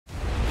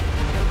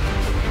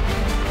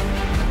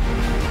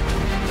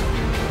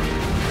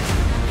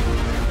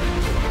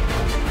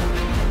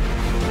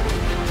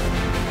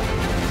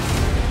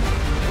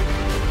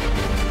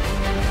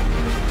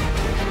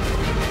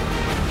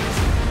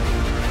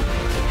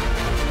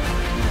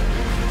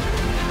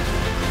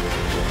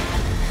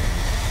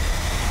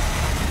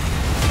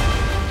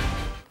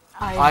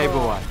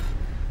Ayubowan.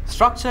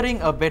 Structuring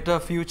a better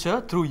future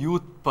through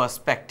youth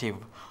perspective.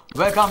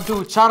 Welcome to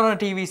Charana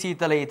TV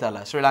Seethala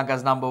Eethala, Sri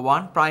Lanka's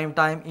 #1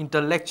 prime-time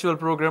intellectual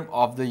program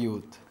of the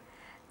youth.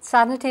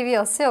 Charana TV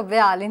ඔස්සේ ඔබ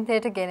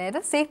ආලින්තයට ගෙනෙන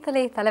සීතල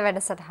ඊතල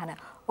වැඩසටහන.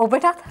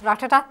 ඔබටත්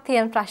රටටත්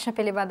තියෙන ප්‍රශ්න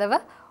පිළිබඳව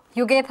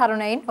යුගයේ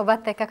තරුණයින්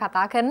ඔබත් එක්ක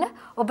කතා කරන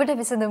ඔබට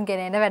විසඳුම්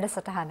ගෙනෙන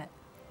වැඩසටහන.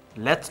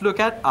 Let's look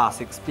at our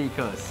 6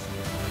 speakers.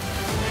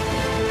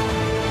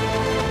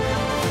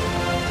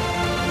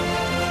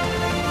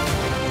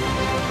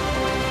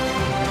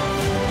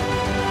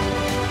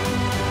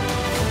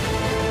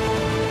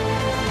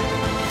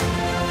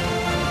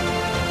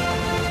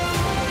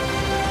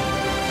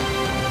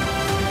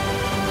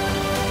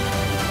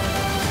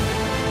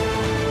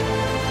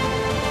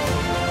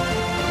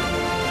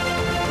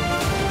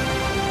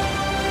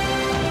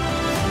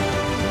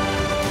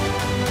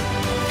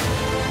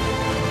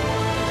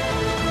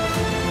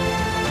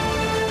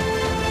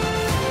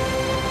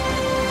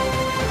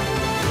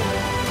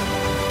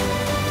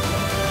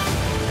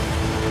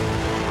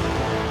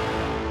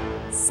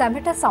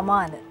 සැමට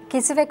සමාන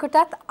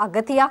කිසිවෙකුටත්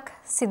අගතියක්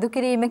සිදු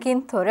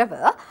කිරීමකින් තොරව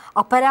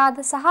අපරාධ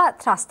සහ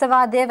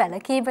ත්‍රස්තවාදය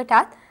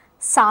වැළකීමටත්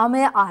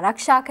සාමය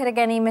ආරක්ෂා කර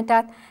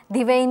ගැනීමටත්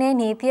දිවයිනේ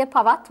නීතිය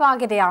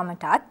පවත්වාගෙන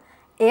යාමටත්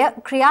එය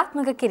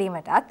ක්‍රියාත්මක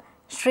කිරීමටත්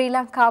ශ්‍රී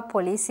ලංකා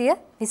පොලිසිය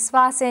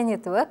විශ්වාසයෙන්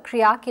යුතුව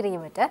ක්‍රියා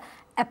කිරීමට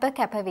අප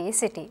කැප වී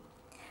සිටී.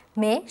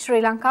 මේ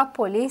ශ්‍රී ලංකා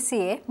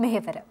පොලිසියේ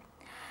මෙහෙවර.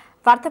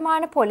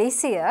 වර්තමාන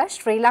පොලිසිය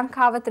ශ්‍රී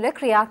ලංකාව තුළ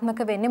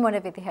ක්‍රියාත්මක වෙන්නේ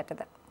මොන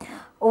විදිහටද?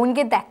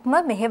 ඔවුන්ගේ දැක්ම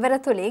මෙහෙවර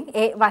තුලින්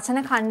ඒ වචන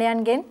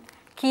ඛණ්ඩයන්ගෙන්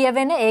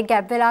කියවෙන ඒ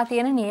ගැබ් වෙලා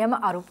තියෙන නියම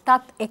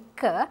අරුත්තත්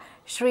එක්ක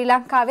ශ්‍රී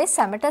ලංකාවේ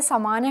සැමට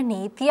සමාන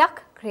නීතියක්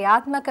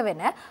ක්‍රියාත්මක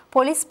වෙන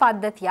පොලිස්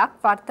පද්ධතියක්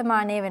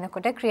වර්තමානයේ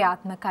වෙනකොට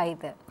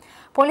ක්‍රියාත්මකයිද?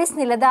 පොලිස්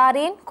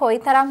නිලධාරීන්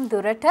කොයිතරම්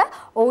දුරට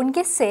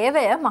ඔවුන්ගේ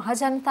සේවය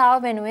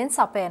මහජනතාව වෙනුවෙන්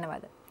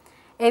සපයනවද?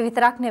 ඒ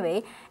විතරක්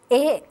නෙවෙයි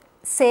ඒ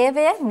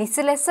සේවය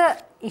නිසි ලෙස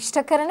ඉෂ්ට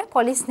කරන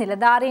පොලිස්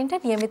නිලධාරීන්ට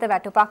නියමිත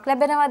වැටුපක්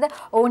ලැබෙනවද?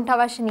 ඔවුන්ට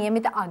අවශ්‍ය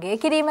නියමිත අගය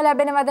කිරීම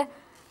ලැබෙනවද?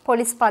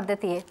 පොලිස්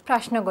පද්ධතියේ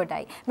ප්‍රශ්න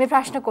ගොඩයි. මේ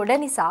ප්‍රශ්න ගොඩ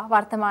නිසා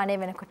වර්තමානයේ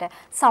වෙනකොට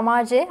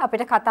සමාජයේ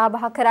අපිට කතා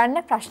බහ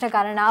කරන්න ප්‍රශ්න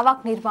ගණනාවක්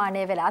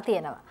නිර්මාණය වෙලා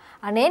තියෙනවා.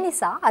 අනේ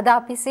නිසා අද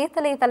අපි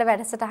සීතල ඊතල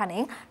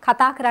වැඩසටහනෙන්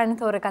කතා කරන්න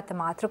තෝරගත්ත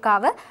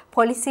මාතෘකාව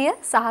පොලිසිය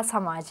සහ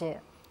සමාජය.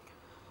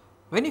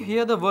 When you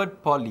hear the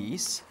word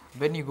police,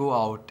 when you go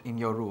out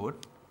in your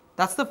road,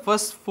 that's the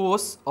first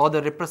force or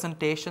the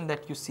representation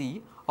that you see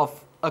of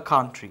a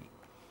country.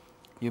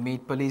 You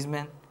meet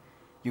policemen,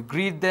 you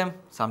greet them,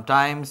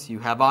 sometimes you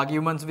have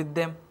arguments with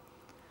them.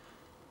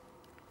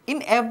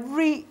 In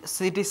every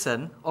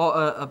citizen or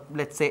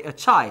let's say a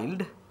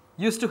child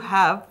used to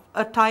have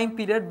a time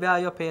period where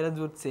your parents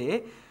would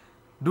say,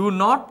 do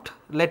not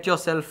let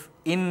yourself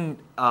in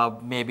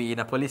maybe in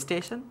a police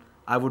station.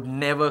 I would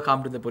never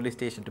come to the police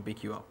station to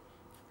pick you up.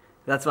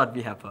 That's what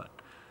we have heard.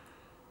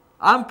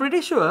 I'm pretty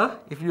sure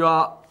if you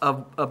are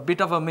a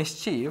bit of a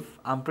mischief,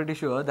 I'm pretty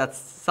sure that's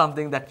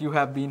something that you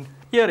have been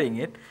hearing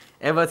it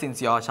ever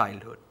since your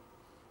childhood.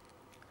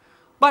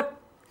 But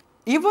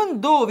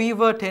even though we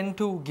were tend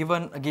to give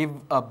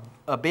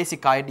a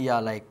basic idea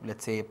like,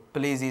 let's say,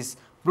 police is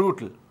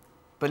brutal,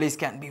 police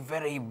can be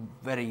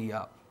very,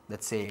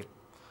 let's say,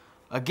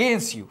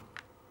 against you.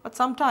 But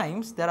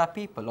sometimes there are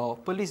people or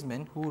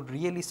policemen who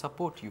really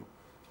support you,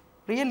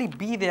 really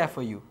be there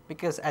for you,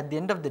 because at the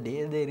end of the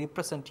day they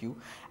represent you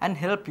and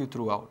help you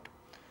throughout.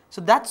 So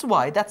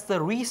that's the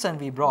reason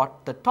we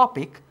brought the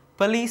topic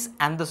police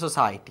and the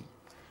society.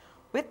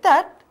 With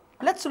that,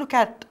 let's look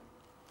at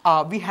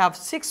we have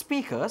 6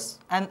 speakers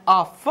and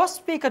our first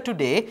speaker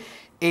today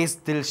is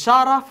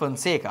Dilshara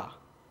Fonseca.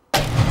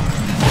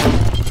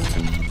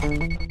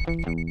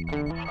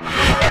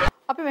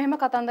 අපි මෙහෙම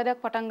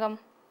කතන්දරයක් පටන් ගමු.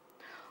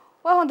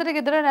 ඔය හොඳට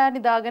ගෙදර නෑ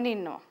නිදාගෙන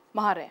ඉන්නවා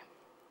මහරේ.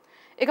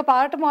 ඒක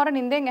පාරටම වර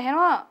නිින්දෙන්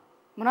ඇහෙනවා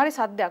මොනාරි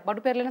සද්දයක්,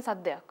 බඩු පෙරලෙන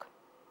සද්දයක්.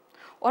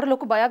 ඔර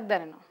ලොකු බයක්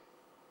දැනෙනවා.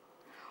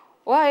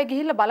 ඔයා ඒ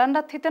ගිහිල්ලා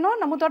බලන්නත් හිතෙනවා,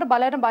 නමුත් ඔයාට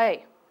බලයට බයයි.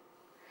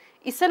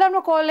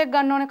 ඉස්සෙල්ලාම කෝල් එක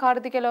ගන්න ඕනේ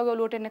කාර්තික කියලා ඔය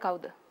ඔලුවට එන්නේ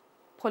කවුද?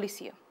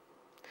 පොලිසිය.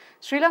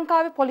 ශ්‍රී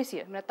ලංකාවේ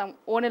පොලිසිය නැත්නම්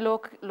ඕනේ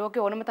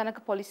ලෝකේ ඕනම තැනක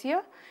පොලිසිය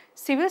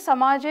සිවිල්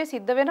සමාජයේ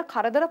සිද්ධ වෙන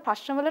කරදර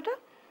ප්‍රශ්න වලට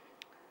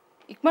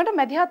ඉක්මනට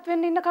මැදිහත්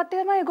වෙන්න ඉන්න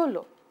කට්ටිය තමයි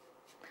ඒගොල්ලෝ.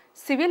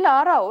 සිවිල්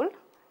ආරවුල්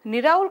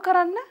නිරවුල්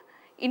කරන්න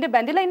ඉන්න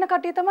බැඳිලා ඉන්න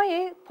කට්ටිය තමයි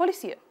මේ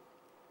පොලිසිය.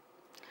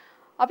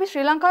 අපි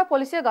ශ්‍රී ලංකාවේ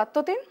පොලිසිය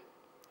ගත්තොතින්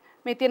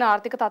මේ තියෙන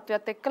ආර්ථික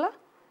තත්ත්වයක් එක්කලා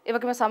ඒ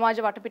වගේම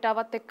සමාජ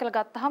වටපිටාවත් එක්කලා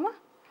ගත්තාම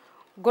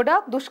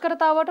ගොඩාක්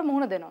දුෂ්කරතාවලට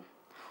මුහුණ දෙනවා.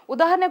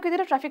 උදාහරණයක්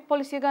විදිහට ට්‍රැෆික්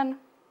පොලිසිය ගන්න.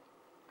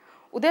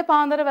 උදේ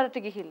පාන්දර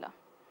වැඩට ගිහිල්ලා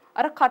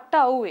අර කට්ට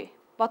අවුවේ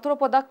වතුර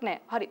පොදක් නැහැ.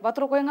 හරි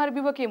වතුර කොහෙන් හරි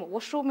බිව කියමු.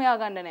 වොෂ්රූම් එයා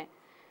ගන්න නැහැ.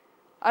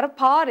 අර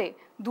පාරේ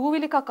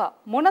දූවිලි කකා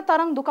මොන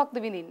තරම් දුකක්ද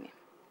විඳින්නේ.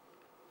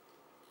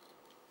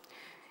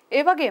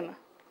 ඒ වගේම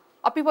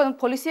අපි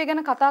පොලිසිය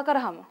ගැන කතා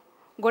කරාම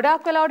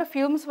ගොඩාක් වෙලාවට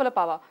ෆිල්ම්ස් වල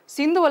පවා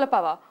සින්දු වල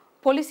පවා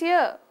පොලිසිය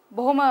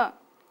බොහොම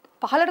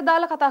පහළට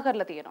දාලා කතා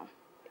කරලා තියෙනවා.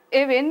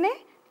 ඒ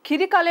වෙන්නේ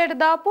කිරි කලයට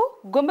දාපු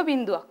ගොඹ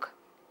බින්දුවක්.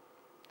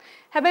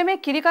 හැබැයි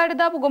මේ කිරි කලයට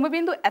දාපු ගොඹ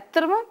බින්දුව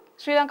ඇත්තටම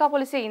ශ්‍රී ලංකා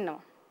පොලිසියේ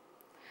ඉන්නවා.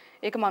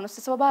 ඒක මනුස්ස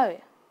ස්වභාවය.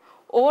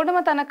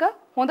 ඕනම තැනක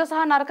හොඳ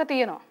සහ නරක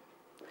තියෙනවා.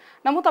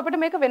 නමුත් අපිට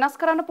මේක වෙනස්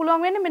කරන්න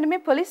පුළුවන් වෙන්නේ මෙන්න මේ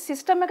පොලිස්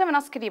සිස්ටම් එක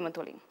වෙනස් කිරීම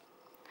තුළින්.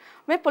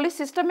 මේ පොලිස්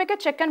සිස්ටම් එකේ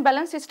චෙක් ඇන්ඩ්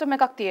බැලන්ස් සිස්ටම්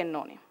එකක් තියෙන්න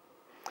ඕනේ.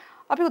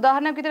 අපි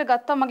උදාහරණයක් විදිහට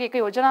ගත්තාම මගේ එක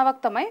යෝජනාවක්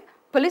තමයි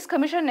පොලිස්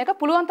කමිෂන් එක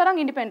පුළුවන් තරම්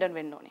ඉන්ඩිපෙන්ඩන්ට්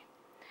වෙන්න ඕනේ.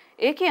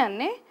 ඒ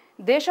කියන්නේ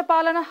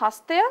දේශපාලන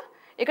හස්තය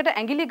එකට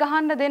ඇඟිලි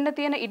ගහන්න දෙන්න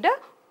තියෙන ඉඩ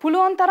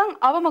පුළුවන් තරම්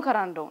අවම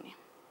කරන්න ඕනේ.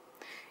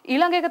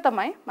 ඊළඟ එක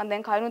තමයි මම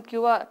දැන් කලිනුත්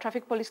කිව්වා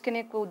ට්‍රැෆික් පොලිස්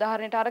කෙනෙක්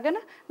උදාහරණයට අරගෙන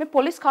මේ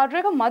පොලිස්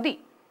කාඩර් එක මදි.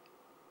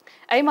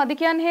 ඇයි මදි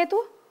කියන්නේ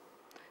හේතුව?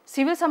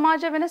 සිවිල්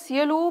සමාජය වෙන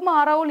සියලුම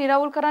ආරවුල්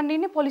නිරවුල් කරන්න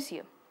ඉන්නේ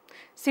පොලිසිය.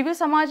 සිවිල්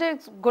සමාජයේ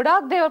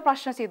ගොඩාක් දේවල්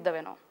ප්‍රශ්න සිද්ධ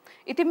වෙනවා.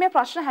 ඉතින් මේ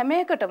ප්‍රශ්න හැම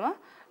එකටම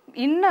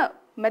ඉන්න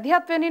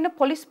මැදිහත් වෙන්න ඉන්න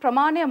පොලිස්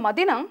ප්‍රමාණය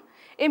මදි නම්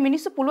ඒ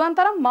මිනිස්සු පුළුවන්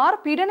තරම් මාර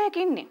පීඩනයක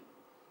ඉන්නේ.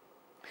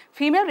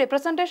 ෆීමේල්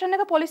රිප්‍රසන්ටේෂන්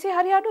එක පොලිසිය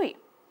හරි අඩුයි.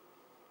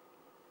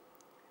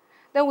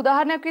 දැන්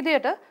උදාහරණයක්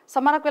විදිහට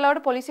සමහරක්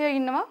වෙලාවට පොලිසිය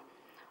ඉන්නවා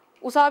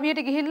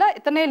උසාවියට ගිහිල්ලා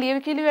එතනේ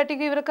ලියවිකිලි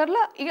වැටික ඉවර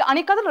කරලා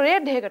අනික් අතට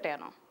රේඩ් එකකට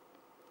යනවා.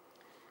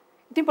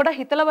 ඉතින් පොඩ්ඩක්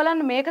හිතලා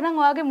බලන්න මේක නම්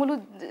ඔයාගේ මුළු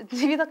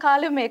ජීවිත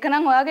කාලෙම මේක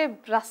නම් ඔයාගේ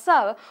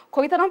රස්සාව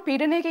කොයිතරම්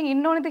පීඩනයකින්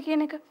ඉන්න ඕනේද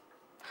කියන එක.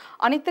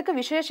 අනිත් එක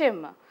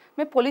විශේෂයෙන්ම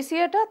මේ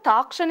පොලිසියට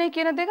තාක්ෂණය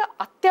කියන දෙක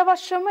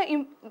අත්‍යවශ්‍යම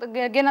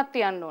ගෙනත්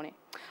තියන්න ඕනේ.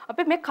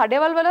 අපි මේ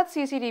කඩේවල් වලත්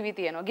CCTV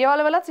තියෙනවා.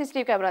 ගෙවල් වලත්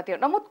CCTV කැමරා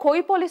තියෙනවා. නමුත්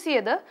කොයි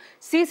පොලිසියද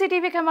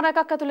CCTV කැමරා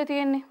එකක් ඇතුලේ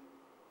තියෙන්නේ?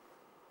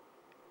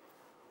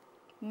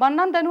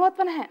 බන්නන්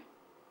දැනුවත්ව නැහැ.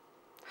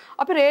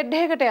 අපි රේඩ්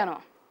එකකට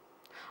යනවා.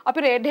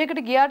 අපි රේඩ්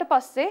එකකට ගියාට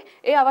පස්සේ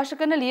ඒ අවශ්‍ය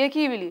කරන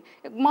ලියකියවිලි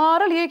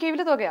මාර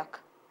ලියකියවිලි තොගයක්.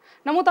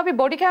 නමුත් අපි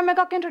බොඩි කැම්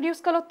එකක්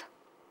ඉන්ට්‍රොඩියුස් කළොත්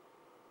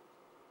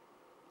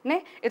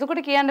නේ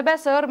එතකොට කියන්න බෑ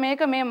සර්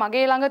මේක මේ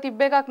මගේ ළඟ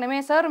තිබ්බ එකක්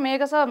නෙමෙයි සර්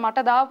මේක සර්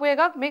මට දාපු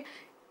එකක් මේ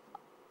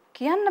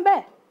කියන්න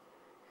බෑ.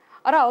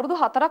 අර අවුරුදු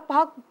 4ක්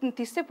 5ක්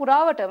තිස්සේ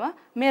පුරාවටම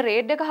මේ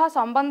රේඩ් එක හා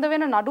සම්බන්ධ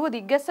වෙන නඩුව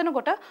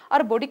දිග්ගැස්සෙනකොට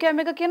අර බොඩි කැම්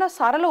එක කියන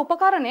සරල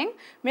උපකරණයෙන්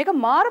මේක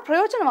මාර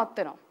ප්‍රයෝජනවත්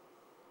වෙනවා.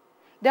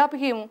 දැන් අපි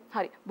කියමු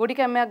හරි බොඩි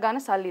කැම් එකක් ගන්න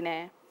සල්ලි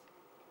නෑ.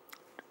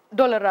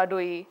 ඩොලර්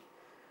අඩුයි.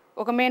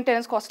 ඔක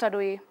මේන්ටෙනන්ස් කොස්ට්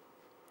අඩුයි.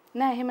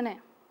 නෑ එහෙම නෑ.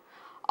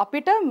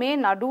 අපිට මේ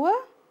නඩුව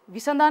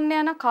විසඳන්න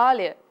යන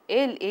කාලය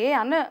ඒ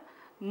යන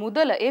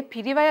මුදල ඒ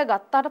පිරිවැය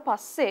ගත්තාට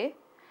පස්සේ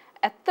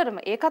ඇත්තටම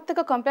ඒකත්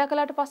එක්ක කම්පෙයාර්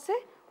කළාට පස්සේ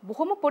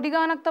බොහොම පොඩි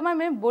ගාණක් තමයි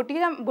මේ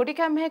බොඩි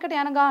කැම් එකකට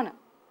යන ගාණ.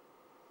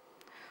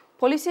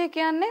 පොලිසිය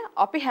කියන්නේ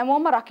අපි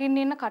හැමෝම රකින්න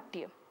ඉන්න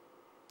කට්ටිය.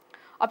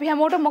 අපි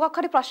හැමෝටම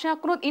මොකක් හරි ප්‍රශ්නයක්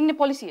වුණොත් ඉන්නේ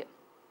පොලිසිය.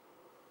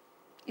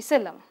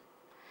 ඉස්සෙල්ලම.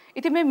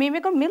 ඉතින් මේ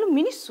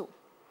මිනිස්සු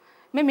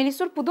මේ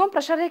මිනිස්සු පුදුම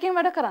ප්‍රෙෂර්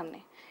වැඩ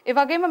කරන්නේ. ඒ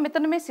වගේම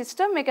මෙතන මේ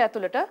සිස්ටම් එක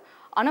ඇතුළට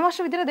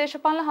අනවශ්‍ය විදිහට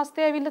දේශපාලන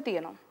හස්තය ඇවිල්ලා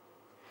තියෙනවා.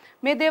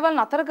 මේ දේවල්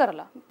නතර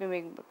කරලා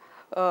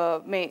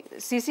මේ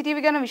CCTV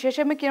ගැන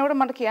විශේෂයෙන්ම කියනකොට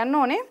මට කියන්න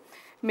ඕනේ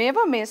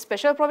මේවා මේ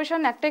ස්පෙෂල්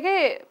ප්‍රොවිෂන් ඇක්ට්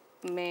එකේ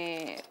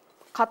මේ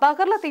කතා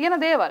කරලා තියෙන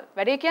දේවල්.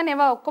 වැඩේ කියන්නේ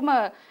ඒවා ඔක්කොම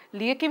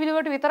ලියකියවිලි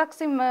වලට විතරක්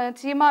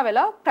සීමා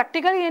වෙලා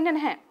ප්‍රැක්ටිකලි එන්නේ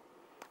නැහැ.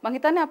 මම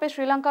හිතන්නේ අපේ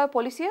ශ්‍රී ලංකාවේ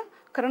පොලිසිය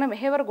කරන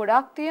මෙහෙවර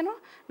ගොඩාක් තියෙනවා.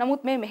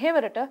 නමුත් මේ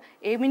මෙහෙවරට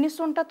ඒ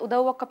මිනිස්සුන්ටත්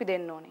උදව්වක් අපි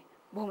දෙන්න ඕනේ.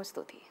 බොහොම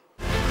ස්තුතියි.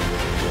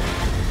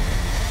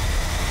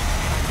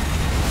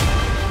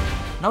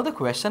 Now the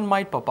question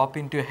might pop up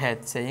into your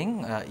head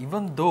saying,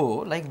 even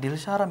though, like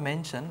Dilshara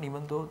mentioned,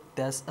 even though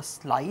there's a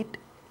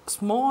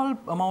small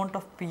amount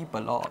of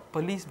people or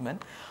policemen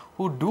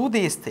who do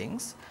these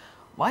things,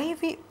 why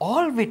we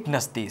all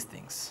witness these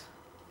things?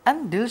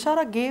 And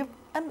Dilshara gave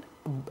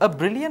a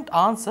brilliant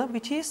answer,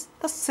 which is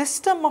the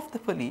system of the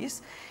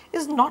police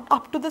is not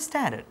up to the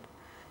standard.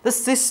 The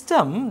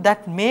system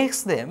that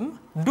makes them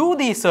do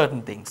these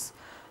certain things.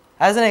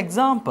 As an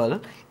example,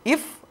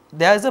 if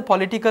there is a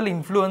political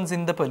influence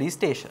in the police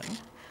station,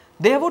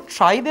 they would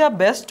try their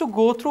best to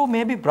go through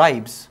maybe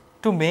bribes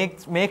to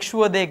make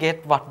sure they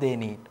get what they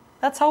need.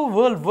 That's how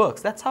world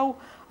works. That's how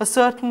a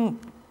certain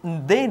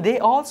they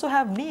also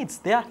have needs.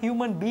 They are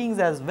human beings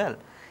as well.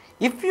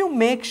 If you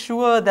make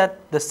sure that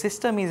the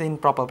system is in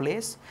proper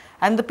place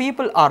and the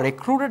people are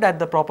recruited at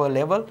the proper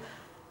level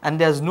and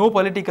there's no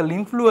political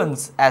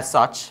influence as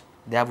such,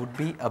 there would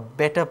be a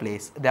better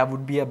place. There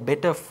would be a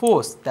better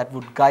force that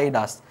would guide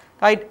us,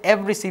 guide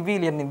every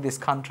civilian in this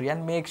country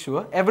and make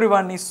sure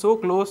everyone is so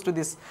close to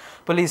this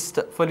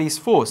police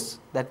force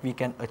that we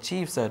can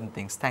achieve certain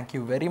things. Thank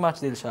you very much,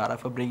 Dilshara,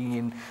 for bringing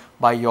in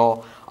by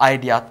your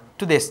idea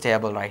to this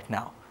table right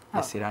now.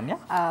 Yes, Iranya?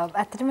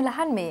 ඇත්තටම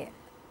ලහන් මේ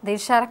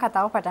දේශාර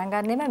කතාව පටන්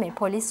ගන්නෙම මේ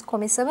police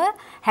කොමිසම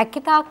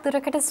හැකිතාක්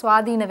දුරකට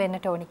ස්වාධීන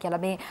වෙන්නට ඕනි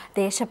කියලා. මේ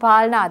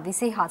දේශපාලන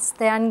අදිසි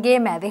හස්තයන්ගේ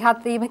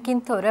මැදිහත්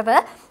වීමකින් තොරව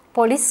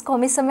පොලිස්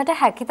කොමිසමට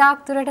හැකිතාක්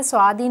දුරට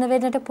ස්වාධීන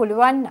වෙන්නට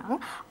පුළුවන් නම්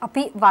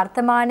අපි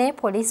වර්තමානයේ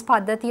පොලිස්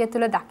පද්ධතිය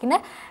තුළ දකින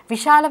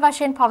විශාල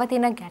වශයෙන්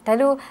පවතින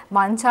ගැටලු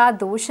මංචා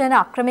දූෂණ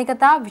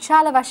අක්‍රමිකතා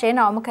විශාල වශයෙන්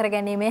අවම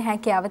කරගැනීමේ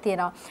හැකියාව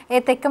තියෙනවා.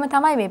 ඒත් එක්කම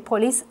තමයි මේ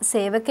පොලිස්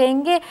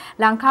සේවකයන්ගේ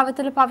ලංකාව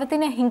තුළ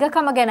පවතින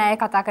හිඟකම ගැන අය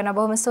කතා කරන.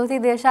 බොහොම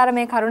ස්තුතියි දේශාර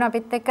මේ කරුණ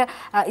අපිත් එක්ක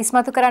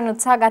ඉස්මතු කරන්න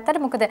උත්සාහ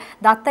ගත්තට. මොකද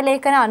දත්ත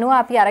ලේඛන අනුව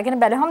අපි අරගෙන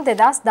බලහම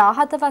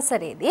 2017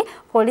 වසරේදී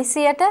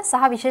පොලිසියට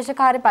සහ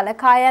විශේෂකාරී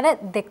බලකායන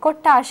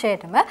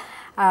දෙකොට්ටාශයටම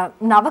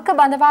නවක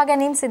බඳවා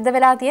ගැනීම සිද්ධ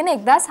වෙලා තියෙන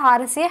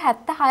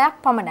 1476ක්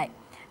පමණයි.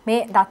 මේ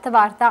දත්ත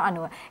වාර්තා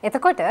අනුව.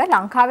 එතකොට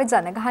ලංකාවේ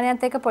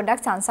ජනගහනයත් එක්ක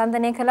පොඩ්ඩක්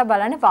සංසන්දනය කරලා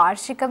බලන්න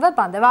වාර්ෂිකව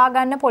බඳවා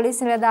ගන්න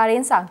පොලිස්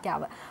නිලධාරීන්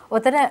සංඛ්‍යාව.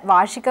 ඔතන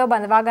වාර්ෂිකව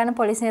බඳවා ගන්න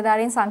පොලිස්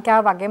නිලධාරීන්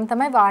සංඛ්‍යාව වගේම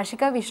තමයි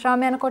වාර්ෂික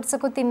විශ්‍රාම යන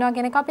කොටසකුත් ඉන්නවා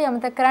කියන එක අපි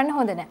අමතක කරන්න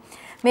හොඳ නැහැ.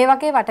 මේ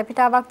වගේ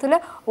වටපිටාවක් තුළ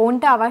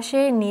ඔවුන්ට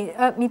අවශ්‍ය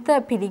නිත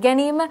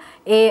පිළිගැනීම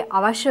ඒ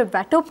අවශ්‍ය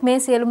වැටුප් මේ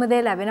සියලුම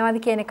දේ ලැබෙනවාද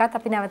කියන එකත්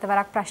අපි නැවත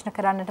වරක් ප්‍රශ්න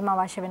කරන්නටම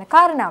අවශ්‍ය වෙන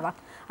කාරණාවක්.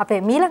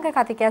 අපේ මීළඟ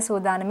කතිකයා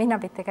සූදානමින්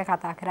අපිත් එක්ක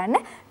කතා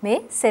කරන්න මේ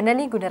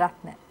සෙනලි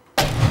Gunaratne.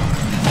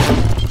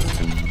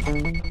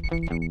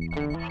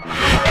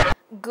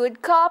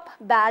 Good cop,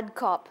 bad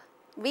cop.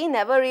 We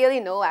never really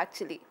know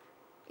actually.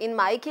 In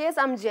my case,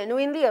 I'm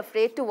genuinely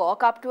afraid to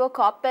walk up to a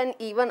cop and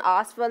even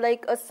ask for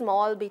like a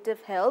small bit of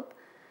help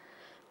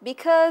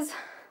because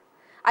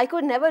I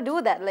could never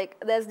do that. Like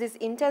there's this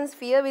intense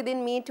fear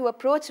within me to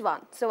approach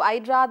one. So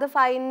I'd rather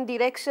find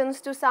directions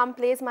to some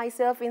place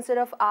myself instead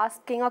of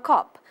asking a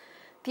cop.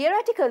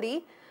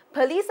 Theoretically,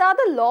 police are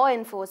the law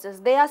enforcers.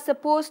 They are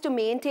supposed to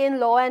maintain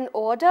law and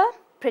order,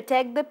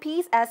 protect the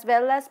peace as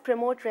well as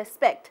promote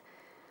respect.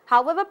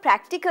 However,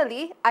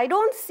 practically, I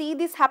don't see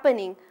this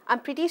happening.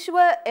 I'm pretty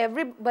sure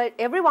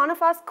every one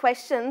of us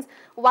questions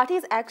what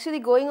is actually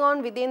going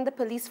on within the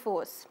police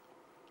force.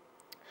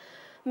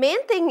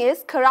 Main thing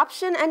is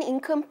corruption and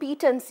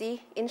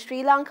incompetency in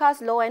Sri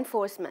Lanka's law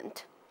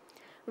enforcement.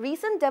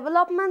 Recent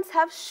developments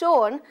have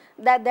shown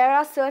that there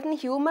are certain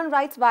human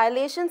rights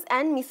violations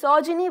and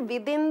misogyny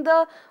within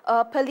the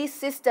police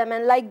system.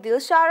 And like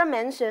Dilshara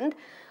mentioned,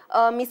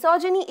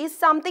 misogyny is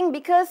something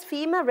because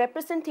female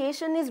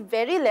representation is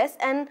very less,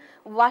 and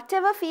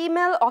whatever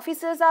female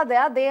officers are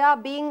there, they are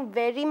being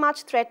very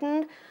much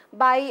threatened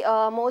by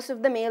most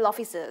of the male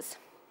officers.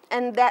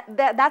 And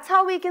that's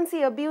how we can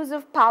see abuse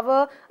of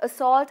power,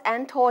 assault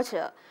and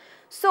torture.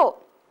 So,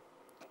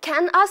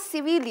 can us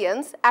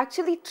civilians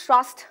actually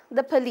trust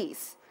the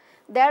police?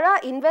 There are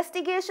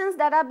investigations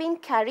that are being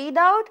carried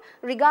out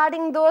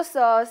regarding those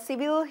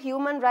civil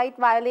human rights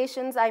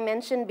violations I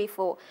mentioned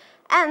before.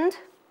 And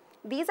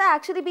these are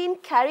actually being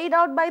carried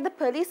out by the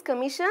police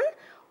commission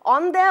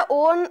on their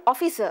own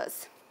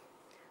officers.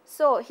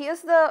 So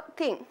here's the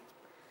thing.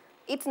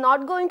 It's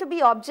not going to be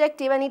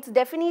objective, and it's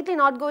definitely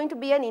not going to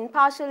be an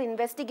impartial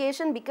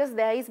investigation because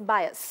there is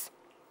bias.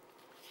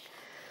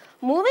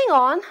 Moving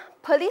on,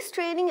 police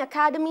training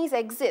academies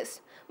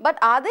exist, but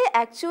are they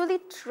actually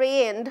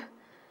trained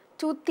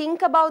to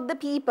think about the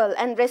people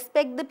and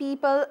respect the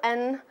people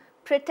and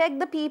protect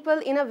the people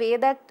in a way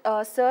that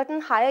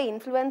certain higher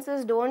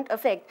influences don't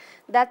affect?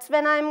 That's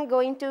when I'm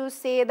going to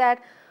say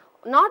that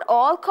not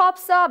all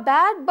cops are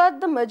bad,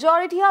 but the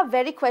majority are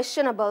very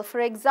questionable.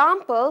 For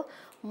example,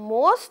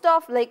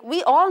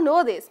 we all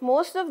know this,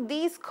 most of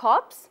these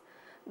cops,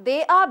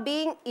 they are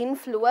being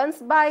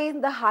influenced by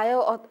the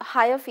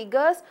higher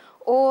figures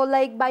or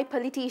like by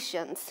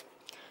politicians.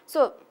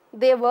 So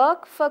they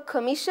work for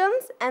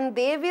commissions and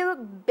they will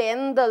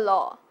bend the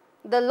law.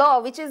 The law,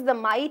 which is the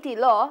mighty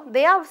law,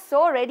 they are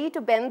so ready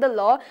to bend the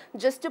law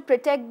just to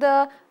protect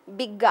the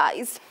big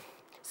guys.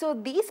 So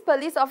these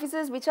police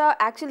officers which are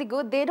actually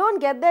good, they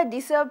don't get their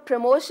deserved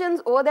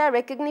promotions or their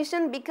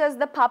recognition because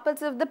the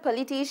puppets of the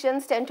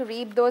politicians tend to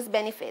reap those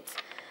benefits.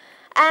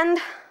 And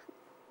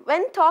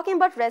when talking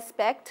about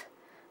respect,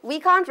 we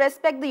can't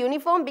respect the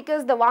uniform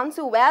because the ones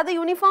who wear the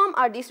uniform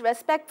are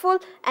disrespectful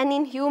and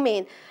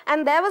inhumane.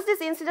 And there was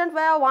this incident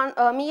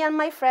where me and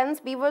my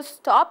friends, we were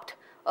stopped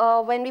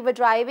when we were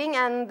driving,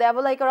 and there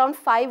were like around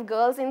 5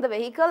 girls in the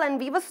vehicle, and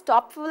we were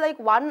stopped for like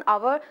 1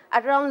 hour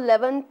at around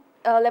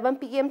 11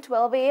 p.m.,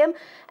 12 a.m.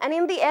 And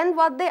in the end,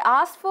 what they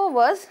asked for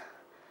was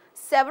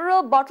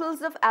several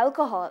bottles of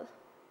alcohol.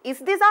 Is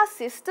this our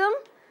system?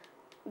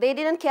 They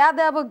didn't care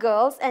there were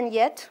girls, and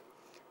yet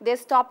they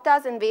stopped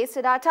us and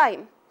wasted our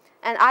time.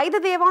 And either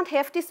they want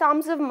hefty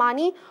sums of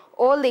money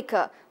or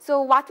liquor.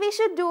 So what we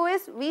should do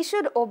is we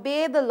should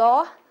obey the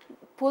law,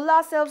 pull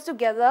ourselves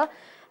together,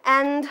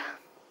 and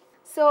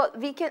so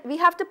we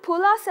have to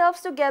pull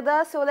ourselves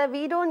together so that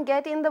we don't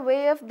get in the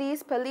way of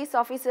these police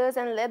officers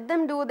and let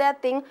them do their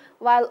thing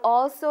while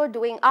also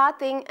doing our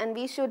thing, and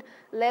we should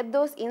let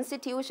those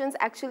institutions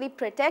actually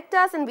protect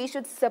us, and we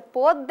should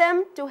support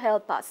them to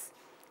help us.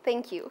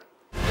 Thank you.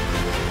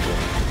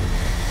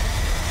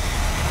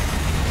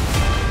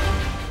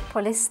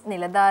 Police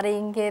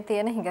නිලධාරීන්ගේ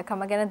තියෙන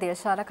හිඟකම ගැන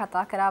දිල්ෂාර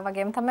කතා කරා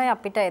වගේම තමයි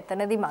අපිට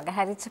එතනදී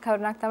මගහැරිච්ච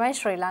කරුණක් තමයි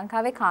ශ්‍රී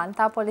ලංකාවේ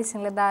කාන්තා පොලිස්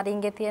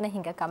නිලධාරීන්ගේ තියෙන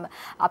හිඟකම.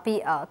 අපි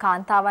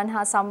කාන්තාවන්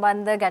හා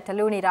සම්බන්ධ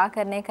ගැටලු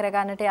निराකරණය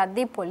කරගන්නට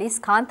යද්දී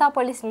කාන්තා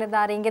පොලිස්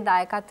නිලධාරීන්ගේ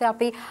දායකත්වය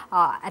අපි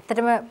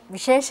ඇත්තටම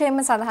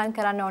විශේෂයෙන්ම සඳහන්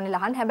කරන්න ඕනේ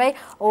ලහන්. හැබැයි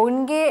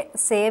ඔවුන්ගේ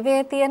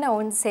සේවයේ තියෙන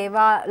ඔවුන්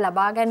සේවා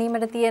ලබා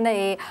ගැනීමට තියෙන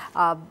ඒ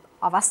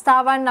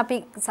අවස්ථාවන් අපි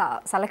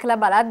සලකලා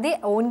බලද්දී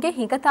ඔවුන්ගේ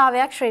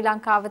හිඟතාවයක් ශ්‍රී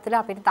ලංකාව තුළ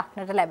අපිට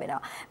දක්නට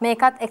ලැබෙනවා.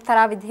 මේකත්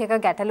එක්තරා විදිහක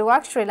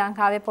ගැටලුවක් ශ්‍රී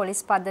ලංකාවේ පොලිස්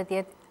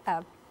පද්ධතිය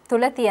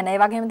තුල තියෙන. ඒ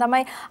වගේම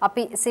තමයි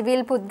අපි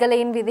සිවිල්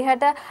පුද්ගලයන්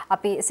විදිහට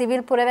අපි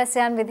සිවිල්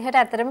පුරවැසියන් විදිහට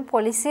ඇතරම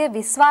පොලිසිය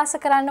විශ්වාස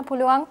කරන්න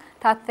පුළුවන්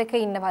තත්වයක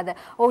ඉන්නවද?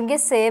 ඔවුන්ගේ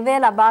සේවය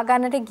ලබා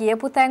ගන්නට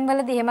ගියපු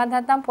තැන්වලදී එහෙමත්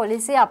නැත්නම්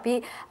පොලිසිය අපි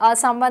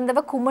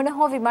සම්බන්ධව කුමන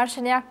හෝ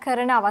විමර්ශනයක්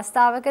කරන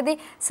අවස්ථාවකදී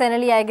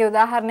සෙනලි අයගේ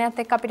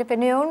උදාහරණයක් එක්ක අපිට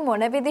පෙනුනේ වුන්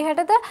මොන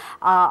විදිහටද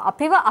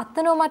අපිව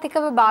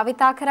අත්නෝමතිකව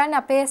භාවිතා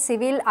කරන්නේ අපේ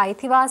සිවිල්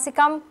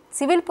අයිතිවාසිකම්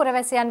සිවිල්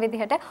පුරවැසියන්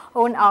විදිහට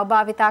ඔවුන්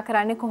අවභාවිතා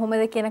කරන්නේ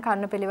කොහොමද කියන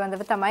කරුණු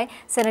පිළිබඳව තමයි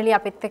සෙනලි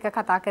අපිත් එක්ක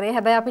කතා කරේ.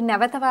 හැබැයි අපි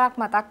නැවත වරක්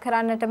මතක්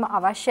කරන්නටම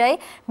අවශ්‍යයි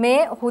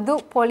මේ හුදු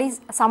පොලිස්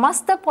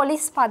සමස්ත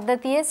පොලිස්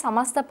පද්ධතියේ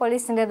සමස්ත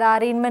පොලිස්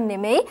නිලධාරීන්ම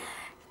නෙමෙයි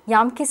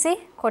යම්කිසි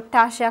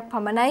කොට්ටාශයක්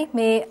පමණයි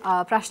මේ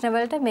ප්‍රශ්න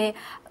වලට මේ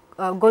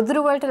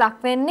ගොදුරු වලට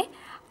ලක් වෙන්නේ.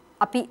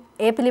 අපි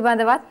ඒ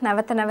පිළිබඳවත්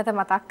නැවත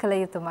මතක් කළ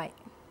යුතුමයි.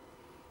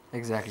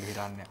 Exactly,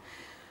 Hiranya.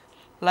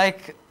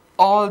 Like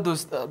all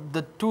those,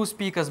 the two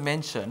speakers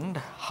mentioned,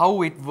 how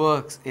it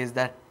works is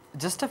that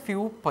just a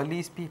few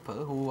police people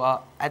who are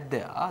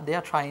they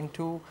are trying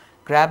to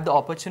grab the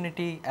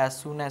opportunity as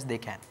soon as they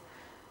can.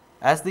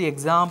 As the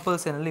example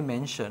Senali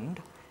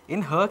mentioned,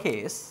 in her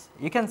case,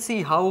 you can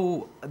see how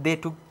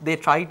they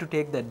tried to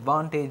take the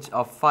advantage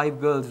of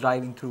 5 girls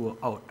driving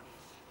throughout.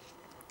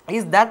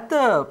 Is that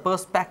the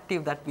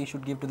perspective that we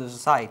should give to the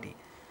society?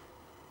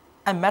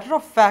 A matter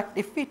of fact,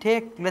 if we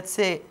take, let's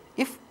say,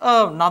 if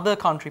another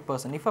country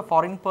person, if a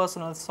foreign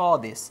person saw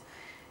this,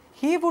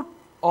 he would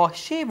or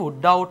she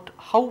would doubt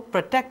how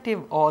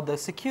protective or the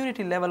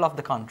security level of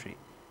the country.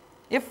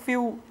 If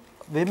few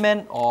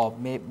women or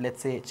maybe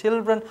let's say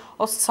children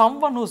or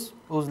someone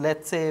who's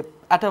let's say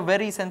at a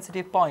very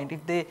sensitive point,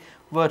 if they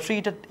were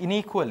treated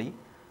unequally,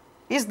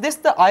 is this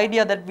the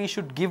idea that we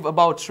should give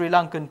about Sri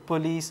Lankan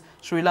police,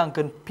 Sri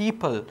Lankan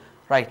people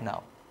right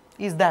now?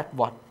 Is that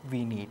what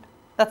we need?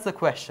 That's the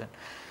question.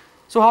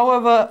 So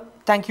however,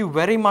 thank you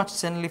very much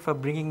Senali for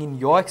bringing in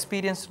your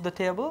experience to the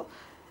table,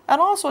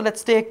 and also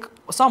let's take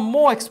some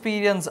more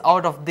experience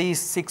out of these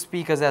 6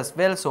 speakers as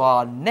well. So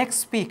our next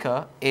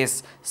speaker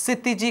is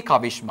Sithiji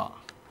Kavishma.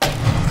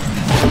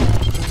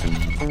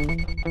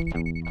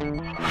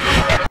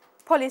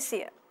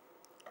 පොලිසිය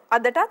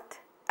අදටත්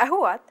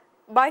ඇහුවත්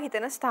බය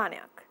හිතෙන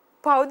ස්ථානයක්.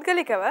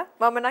 පෞද්ගලිකව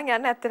මම නම්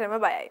යන්න ඇත්තටම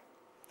බයයි.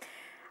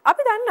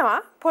 අපි දන්නවා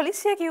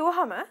පොලිසිය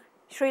කිව්වහම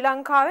ශ්‍රී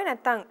ලංකාවේ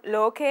නැත්තම්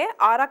ලෝකයේ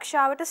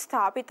ආරක්ෂාවට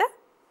ස්ථාපිත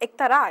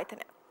එක්තරා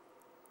ආයතනයක්.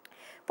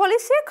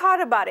 පොලිසිය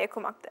කාර්යභාරය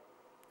කුමක්ද?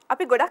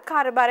 අපි ගොඩක්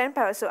කාර්යභාරයන්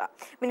පැවසුවා.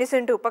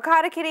 මිනිසුන්ට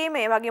උපකාර කිරීම,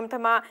 ඒ වගේම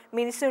තමයි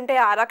මිනිසුන්ට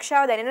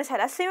ආරක්ෂාව දැනෙන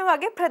සැලැස්වීම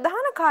වගේ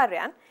ප්‍රධාන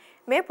කාර්යයන්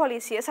මේ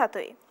පොලිසිය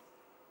සතුයි.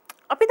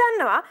 අපි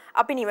දන්නවා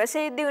අපි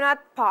නිවසේදී වුණත්,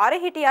 පාරේ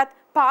හිටියත්,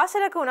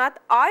 පාසලක වුණත්,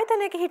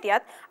 ආයතනයක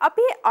හිටියත්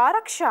අපි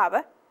ආරක්ෂාව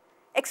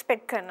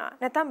එක්ස්පෙක්ට් කරනවා.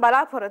 නැත්නම්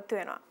බලාපොරොත්තු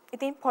වෙනවා.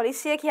 ඉතින්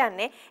පොලිසිය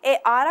කියන්නේ ඒ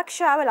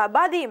ආරක්ෂාව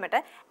ලබා දීමට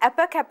අප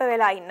කැප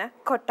වෙලා ඉන්න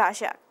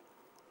කොට්ටාශයක්.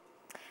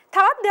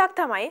 තවත් දෙයක්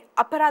තමයි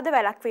අපරාධ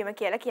වැළැක්වීම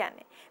කියලා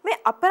කියන්නේ. මේ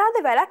අපරාධ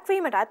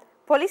වැළැක්වීමටත්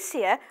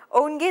පොලිසිය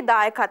ඔවුන්ගේ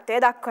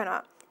දායකත්වය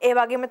දක්වනවා. ඒ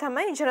වගේම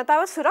තමයි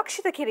ජනතාව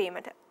සුරක්ෂිත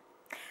කිරීමට.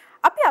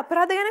 අපි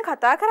අපරාධ ගැන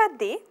කතා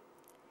කරද්දී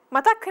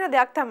මතක් වෙන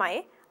දෙයක් තමයි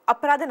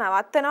අපරාධ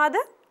නවත්තනවද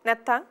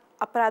නැත්නම්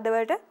අපරාධ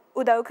වලට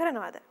උදව්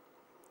කරනවද?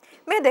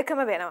 මේ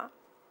දෙකම වෙනවා.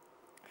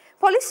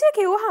 පොලිසිය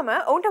කිව්වහම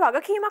ඔවුන්ට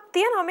වගකීමක්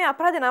තියෙනවා මේ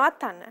අපරාධ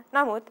නවත්තන්න.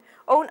 නමුත්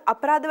ඔවුන්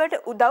අපරාධ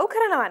වලට උදව්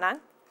කරනවා නම්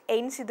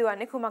එයින්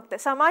සිදුවන්නේ කුමක්ද?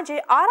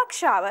 සමාජයේ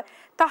ආරක්ෂාව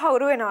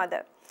තහවුරු වෙනවද?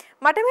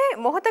 මට මේ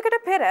මොහොතකට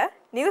පෙර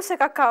නිවුස්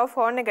එකක් ආව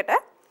ෆෝන් එකට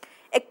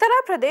එක්තරා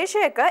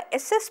ප්‍රදේශයක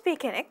SSP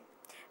කෙනෙක්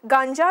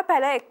ගංජා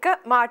පැල එක්ක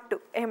මාට්ටු.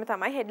 එහෙම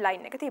තමයි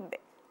හෙඩ්ලයින් එක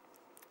තිබ්බේ.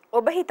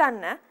 ඔබ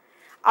හිතන්න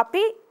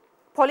අපි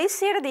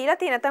පොලිසියට දීලා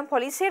තියෙන නැත්නම්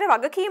පොලිසියට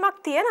වගකීමක්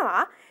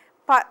තියෙනවා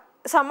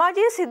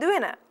සමාජයේ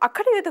සිදුවෙන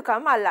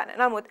අකටයුතුකම් අල්ලන්න.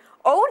 නමුත්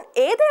ඔවුන්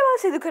ඒ දේවල්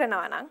සිදු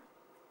කරනවා නම්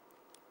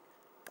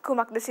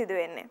කුමක්ද සිදු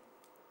වෙන්නේ?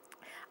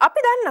 අපි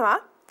දන්නවා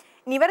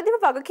නිවැරදිව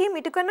වගකීම්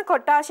ඉටු කරන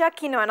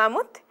කොට්ටාශයක් ඉන්නවා.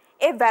 නමුත්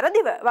ඒ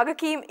වැරදිව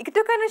වගකීම්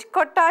ඉටු කරන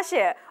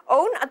කොට්ටාශය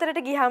ඔවුන්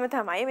අතරට ගියාම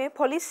තමයි මේ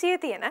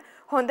පොලිසියේ තියෙන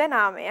හොඳ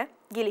නාමය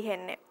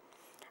ගිලිහෙන්නේ.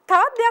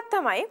 තවත් දෙයක්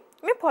තමයි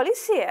මේ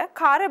පොලිසිය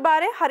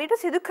කාර්යභාරය හරියට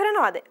සිදු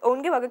කරනවද?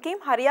 ඔවුන්ගේ වගකීම්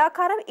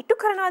හරියාකාරව ඉටු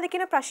කරනවද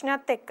කියන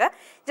ප්‍රශ්නයත් එක්ක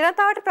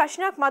ජනතාවට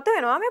ප්‍රශ්නයක්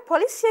මතුවෙනවා. මේ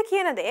පොලිසිය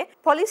කියන දේ,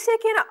 පොලිසිය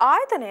කියන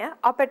ආයතනය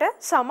අපට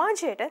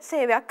සමාජයට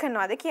සේවයක්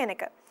කරනවද කියන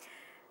එක.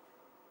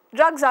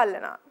 ඩ්‍රග්ස්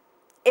අල්ලනවා.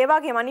 ඒ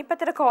වගේම අනිත්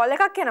පැත්තට කෝල්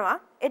එකක් එනවා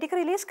ඒ ටික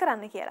රිලීස්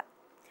කරන්න කියලා.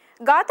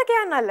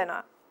 ඝාතකයන්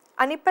අල්ලනවා.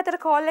 අනිත්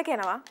පැත්තට කෝල් එක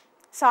එනවා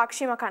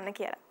සාක්ෂි මකන්න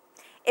කියලා.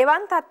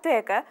 එවන්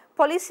තත්වයක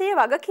පොලිසිය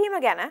වගකීම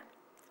ගැන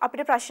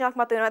අපිට ප්‍රශ්නයක්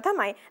මතුවෙනවා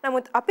තමයි.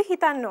 නමුත් අපි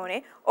හිතන්න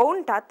ඕනේ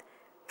ඔවුන්ටත්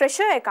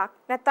ප්‍රෙෂර් එකක්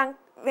නැත්තම්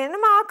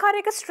වෙනම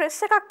ආකාරයක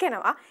ස්ට්‍රෙස් එකක්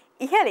එනවා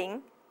ඉහළින්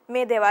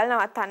මේ දේවල්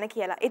නවත්තන්න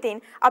කියලා.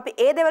 ඉතින් අපි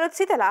ඒ දේවලුත්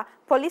සිතලා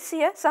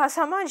පොලිසිය සහ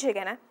සමාජය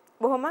ගැන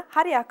බොහොම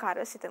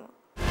හරියාකාරව සිතමු.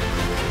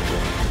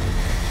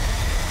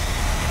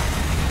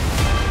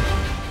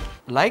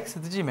 Like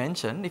Sithiji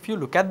mentioned, if you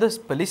look at this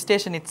police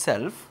station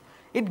itself,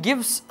 it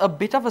gives a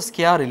bit of a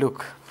scary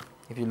look.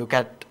 If you look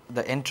at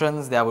the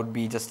entrance, there would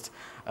be just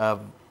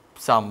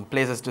some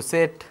places to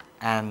sit,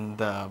 and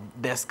the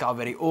desks are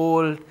very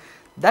old.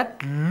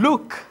 that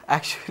look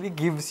actually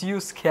gives you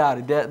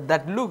scary.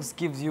 That looks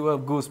gives you a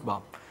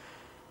goosebump.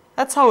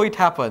 That's how it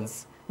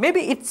happens.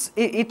 Maybe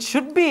it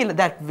should be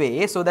that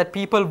way so that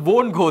people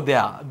won't go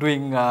there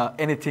doing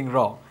anything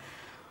wrong.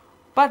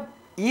 But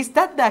is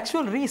that the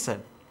actual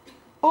reason?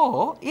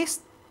 Or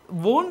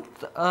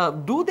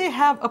do they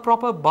have a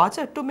proper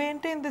budget to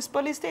maintain these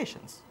police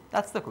stations?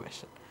 That's the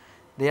question.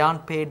 They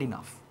aren't paid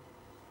enough.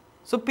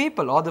 So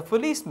people or the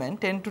policemen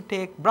tend to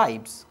take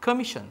bribes,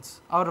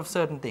 commissions out of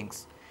certain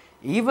things.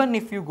 Even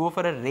if you go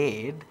for a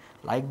raid,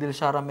 like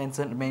Dilshara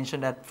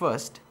mentioned at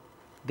first,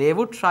 they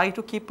would try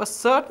to keep a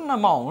certain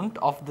amount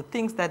of the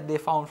things that they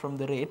found from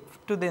the raid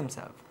to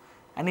themselves.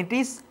 And it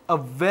is a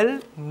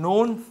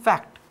well-known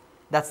fact.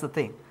 That's the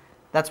thing.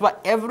 That's why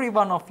every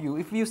one of you,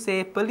 if you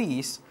say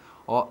police,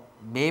 or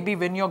maybe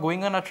when you're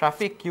going on a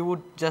traffic, you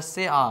would just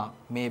say,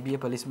 maybe a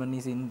policeman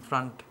is in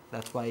front.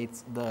 That's why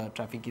the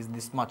traffic is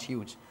this much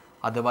huge.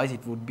 Otherwise,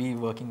 it would be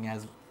working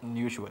as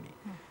usually.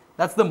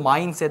 That's the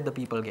mindset the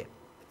people get.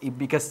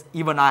 Because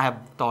even I have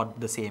thought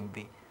the same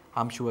way.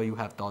 I'm sure you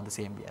have thought the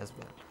same way as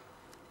well.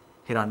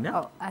 Hiranya?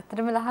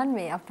 ඇත්තටම ලහන්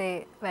මේ අපේ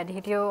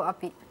වැඩිහිටියෝ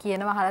අපි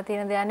කියනවා අහලා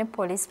තියෙන දෙයන්නේ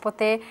police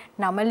පොතේ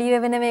නම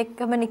ලියවෙන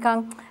එකම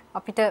නිකන්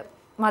අපිට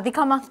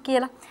මදිකමක්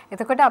කියලා.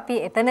 එතකොට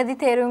අපි එතනදී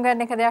තේරුම්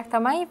ගන්න එක දෙයක්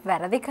තමයි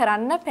වැරදි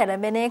කරන්න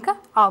පෙළඹෙන එක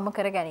අවම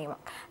කර ගැනීමක්.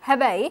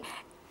 හැබැයි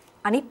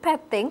අනිත්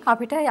පැත්තෙන්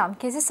අපිට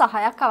යම්කිසි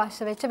සහායක්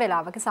අවශ්‍ය වෙච්ච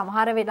වෙලාවක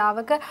සමහර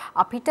වෙලාවක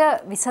අපිට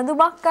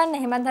විසඳුමක් ගන්න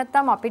එහෙම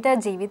නැත්නම් අපිට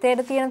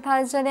ජීවිතේට තියෙන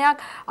තර්ජනයක්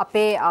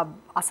අපේ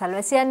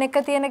අසල්වැසියන් එක්ක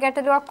තියෙන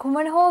ගැටලුවක්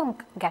කුමන හෝ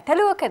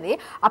ගැටලුවකදී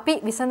අපි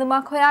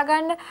විසඳුමක්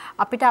හොයාගන්න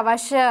අපිට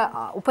අවශ්‍ය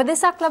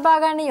උපදෙසක් ලබා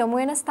ගන්න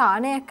යොමු වෙන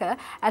ස්ථානයක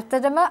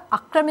ඇත්තටම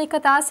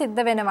අක්‍රමිකතා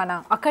සිද්ධ වෙනවා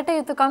නම්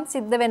අකටයුතුකම්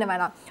සිද්ධ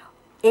වෙනවා නම්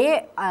ඒ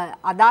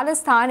අදාළ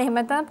ස්ථානයේ එහෙම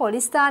නැත්නම්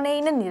පොලිස් ස්ථානයේ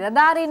ඉන්න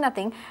නිලධාරීන්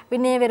අතින්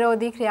විනය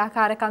විරෝධී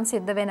ක්‍රියාකාරකම්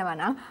සිද්ධ වෙනවා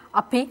නම්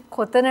අපි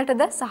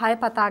කොතනටද සහාය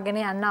පතාගෙන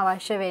යන්න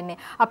අවශ්‍ය වෙන්නේ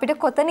අපිට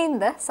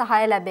කොතනින්ද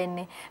සහාය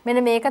ලැබෙන්නේ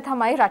මෙන්න මේක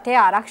තමයි රටේ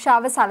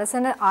ආරක්ෂාව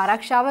සලසන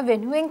ආරක්ෂාව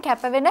වෙනුවෙන්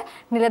කැපවෙන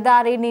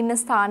නිලධාරීන් ඉන්න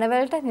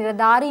ස්ථානවලට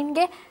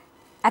නිලධාරීන්ගේ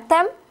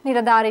ඇතම්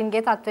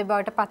නිලධාරීන්ගේ තත්ත්වය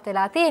බවට පත්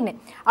වෙලා තියෙන්නේ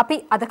අපි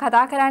අද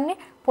කතා කරන්නේ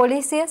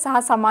පොලිසිය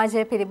සහ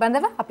සමාජය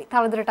පිළිබඳව අපි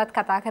තවදුරටත්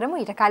කතා කරමු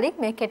ඊට කලින්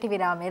මේ කෙටි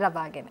විරාමය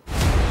ලබාගෙන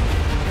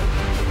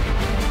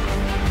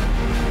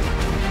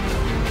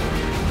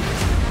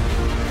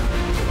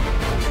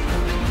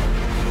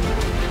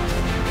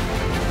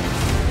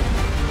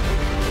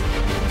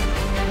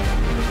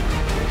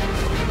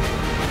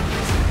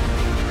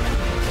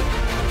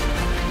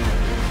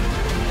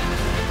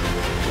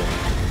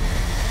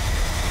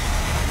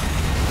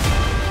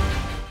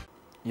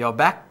You're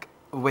back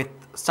with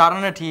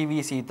Charana TV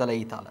Seethala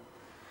Eethala.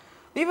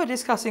 We were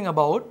discussing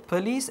about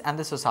police and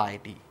the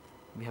society.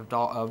 We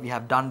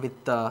have done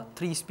with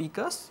 3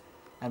 speakers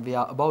and we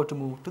are about to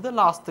move to the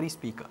last 3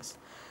 speakers.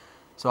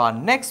 So our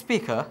next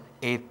speaker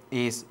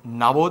is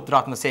Navoth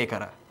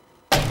Ratnasekara.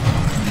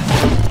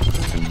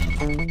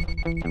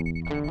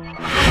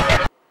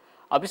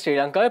 අපි ශ්‍රී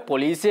ලංකාවේ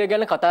පොලිසිය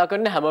ගැන කතා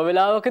කරන හැම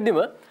වෙලාවකදීම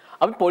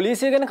අපි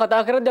පොලිසිය ගැන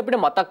කතා කරද්දී අපිට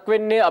මතක්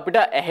වෙන්නේ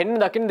අපිට ඇහෙන්න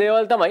දකින්න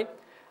දේවල් තමයි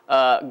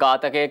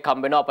ඝාතකයෙක්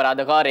හම්බ වෙනවා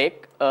අපරාධකාරයෙක්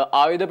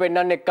ආයුධ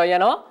පෙන්නන්න එක්ක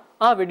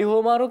යනවා වෙඩි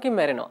හුවමාරුවකින්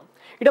මැරෙනවා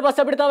ඊට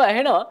පස්සේ අපිට තව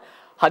ඇහෙනවා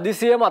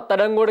හදිසියෙම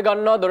අත්අඩංගුවට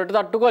ගන්නවා දොරට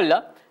තට්ටු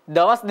කළා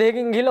දවස්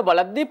දෙකකින් ගිහිල්ලා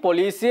බලද්දී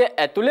පොලිසිය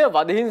ඇතුලේ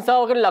වද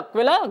හිංසාවකට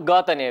ලක් වෙලා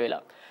ඝාතනය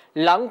වෙලා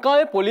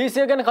ලංකාවේ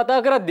පොලිසිය ගැන කතා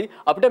කරද්දී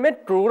අපිට මේ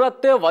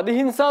ක්‍රූරත්වය වද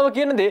හිංසාව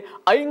කියන දේ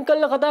අයින්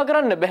කළා කතා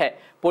කරන්න බෑ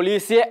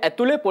පොලිසිය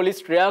ඇතුලේ පොලිස්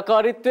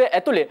ක්‍රියාකාරීත්වයේ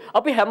ඇතුලේ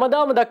අපි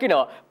හැමදාම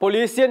දකිනවා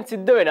පොලිසියෙන්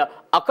සිද්ධ වෙන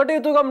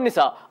අකටයුතුකම්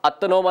නිසා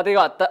අත්නෝමතික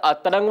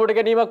අත්අඩංගුවට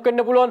ගැනීමක්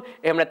වෙන්න පුළුවන්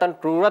එහෙම නැත්නම්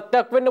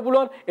ක්‍රූරත්වයක් වෙන්න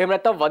පුළුවන් එහෙම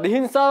නැත්නම් වද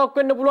හිංසාවක්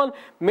වෙන්න පුළුවන්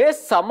මේ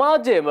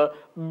සමාජයේම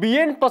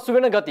බියෙන් පසු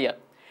වෙන ගතිය.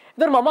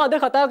 ඉතින් මම අද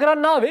කතා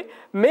කරන්න ආවේ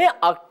මේ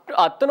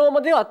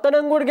අත්නෝමතික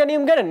අත්අඩංගුවට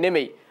ගැනීම ගැන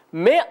නෙමෙයි.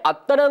 මේ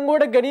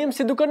අත්අඩංගුවට ගැනීම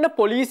සිදු කරන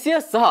පොලිසිය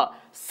සහ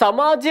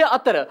සමාජය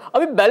අතර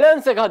අපි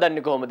බැලන්ස් එක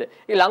හදන්නේ කොහොමද?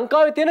 මේ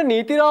ලංකාවේ තියෙන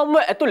නීති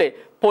රාමුව ඇතුලේ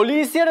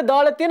පොලිසියට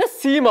දාලා තියෙන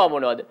සීමා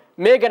මොනවද?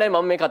 මේ ගැනයි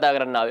මම මේ කතා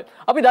කරන්න ආවේ.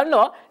 අපි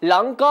දන්නවා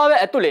ලංකාවේ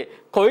ඇතුලේ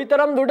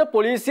කොයිතරම් දුරට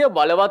පොලිසිය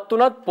බලවත්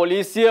වුණත්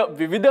පොලිසිය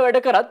විවිධ වැඩ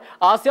කරත්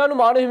ආසියානු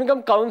මානව හිමිකම්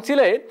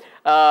කවුන්සිලයේ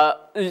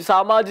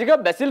සමාජික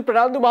බැසිල්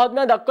ප්‍රනාන්දු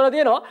මහත්මයා දක්වලා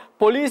තියෙනවා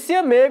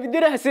පොලිසිය මේ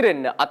විදිහට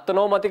හැසිරෙන්න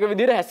අත්නෝමතික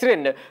විදිහට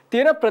හැසිරෙන්න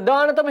තියෙන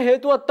ප්‍රධානතම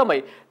හේතුවක් තමයි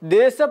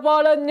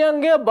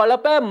දේශපාලඥයන්ගේ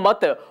බලපෑම්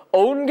මත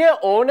ඔවුන්ගේ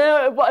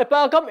ඕනෑ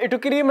එපාකම්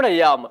ඉටු කිරීමට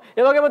යාම.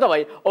 ඒ වගේම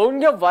තමයි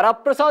ඔවුන්ගේ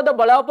වරප්‍රසාද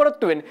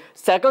බලාපොරොත්තුවෙන්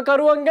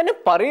සැකකරුවන් ගැන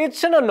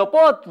පරීක්ෂණ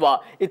නොපවත්වා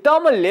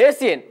ඉතාම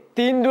ලේසියෙන්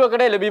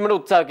තීන්දුවකට ලැබීමට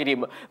උත්සාහ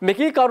කිරීම.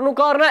 මෙකී කරුණු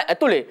කාරණා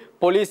ඇතුලේ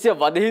පොලිසිය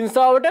වද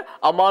හිංසාවට,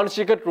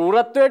 අමානුෂික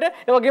ක්‍රූරත්වයට,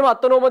 ඒ වගේම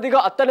අත්නෝමතික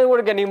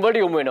අත්අඩංගුවට ගැනීම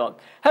වලට යොමු වෙනවා.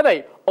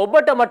 හැබැයි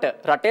ඔබට මට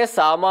රටේ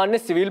සාමාන්‍ය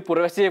සිවිල්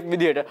පුරවැසියෙක්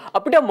විදියට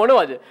අපිට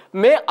මොනවද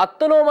මේ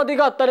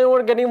අත්නෝමතික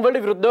අත්අඩංගුවට ගැනීම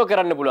වලට විරුද්ධව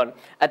කරන්න පුළුවන්?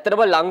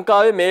 ඇත්තටම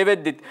ලංකාවේ මේ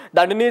වෙද්දිත්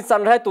දඬු නීති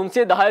සංග්‍රහය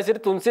 310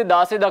 සිට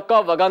 316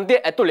 දක්වා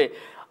වගන්තිය ඇතුලේ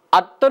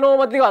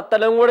අත්නෝමතික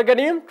අත්අඩංගුවට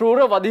ගැනීම, ක්‍රූර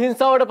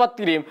වධහිංසාවට පත්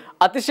කිරීම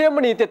අතිශයම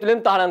නීතිය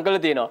තුළින් තහනම්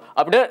කරලා තියෙනවා.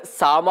 අපිට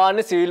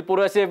සාමාන්‍ය සිවිල්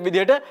පුරවැසියෙක්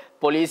විදිහට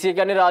පොලිසිය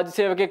කියන්නේ රාජ්‍ය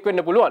සේවකයෙක්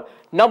වෙන්න පුළුවන්.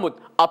 නමුත්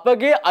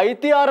අපගේ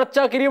අයිතිය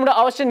ආරක්ෂා කිරීමට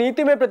අවශ්‍ය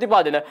නීතිමය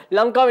ප්‍රතිපාදන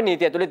ලංකාවේ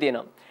නීතිය ඇතුලේ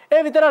තියෙනවා.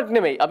 ඒ විතරක්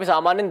නෙමෙයි. අපි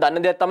සාමාන්‍යයෙන්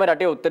දන්න දෙයක් තමයි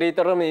රටේ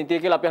උත්තරීතර නීතිය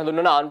කියලා අපි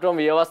හඳුන්වන ආණ්ඩුක්‍රම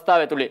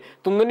ව්‍යවස්ථාව ඇතුලේ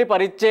 3 වෙනි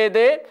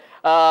පරිච්ඡේදයේ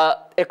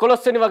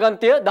 11 වෙනි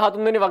වගන්තිය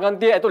 13 වෙනි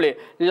වගන්තිය ඇතුලේ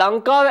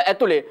ලංකාව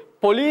ඇතුලේ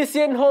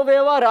පොලිසියෙන් හෝ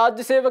වේවා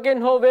රාජ්‍ය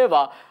සේවකයන් හෝ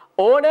වේවා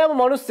ඕනෑම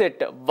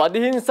මනුස්සයෙක්ට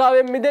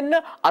වධහිංසාවෙන් මිදෙන්න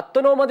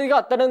අත්නෝමතික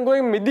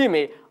අත්අඩංගුවෙන්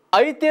මිදීමේ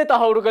අයිතිය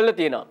තහවුරු කරලා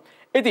තියෙනවා.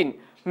 ඉතින්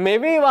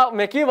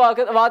මෙකී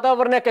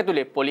වාතාවරණයක්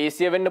ඇතුලේ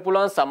පොලිසිය වෙන්න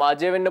පුළුවන්,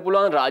 සමාජය වෙන්න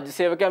පුළුවන්, රාජ්‍ය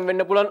සේවකයන්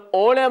වෙන්න පුළුවන්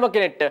ඕනෑම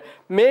කෙනෙක්ට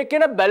මේ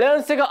කියන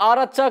බැලන්ස් එක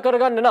ආරක්ෂා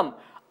කරගන්න නම්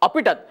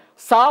අපිටත්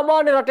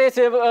සාමාන්‍ය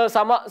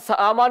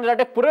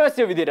රටේ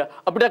පුරවැසියෝ විදිහට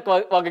අපිට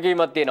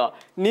වගකීමක් තියෙනවා.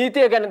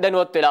 නීතිය ගැන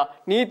දැනුවත් වෙලා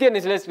නීතිය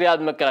නිසලෙස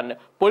ක්‍රියාත්මක කරන්න.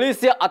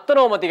 පොලිසිය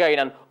අත්නෝමතිකයි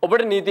නම්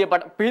ඔබට නීතිය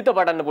පිහිට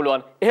පටන්න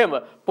පුළුවන්. එහෙම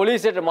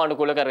පොලිසියට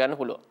මානුකූල කරගන්න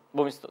පුළුවන්.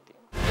 බොහොම ස්තුතියි.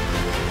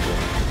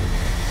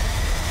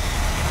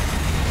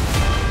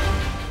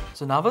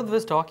 So Nawad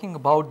was talking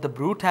about the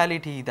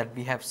brutality that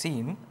we have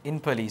seen in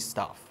police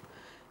staff.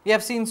 We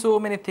have seen so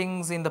many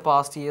things in the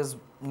past years,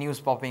 news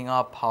popping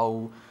up how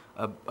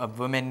a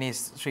woman is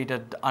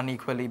treated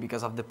unequally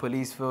because of the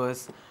police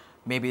force,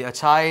 maybe a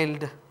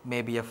child,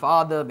 maybe a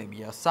father,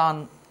 maybe a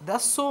son. There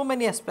are so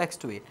many aspects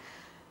to it.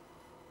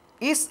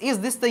 Is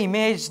this the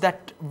image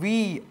that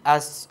we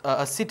as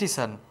a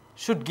citizen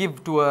should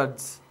give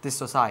towards this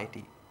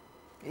society?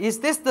 Is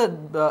this the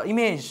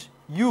image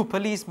you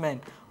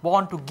policemen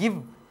want to give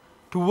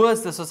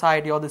towards the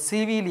society or the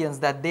civilians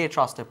that they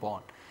trust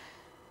upon?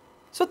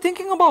 So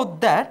thinking about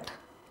that,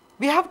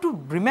 we have to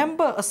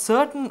remember a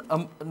certain,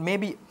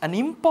 maybe an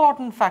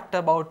important factor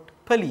about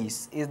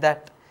police is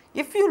that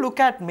if you look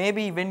at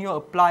maybe when you're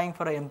applying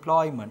for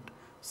employment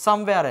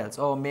somewhere else,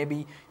 or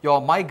maybe you're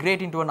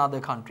migrating to another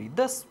country,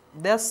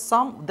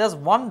 there's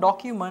one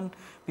document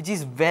which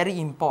is very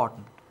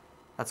important.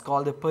 That's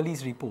called the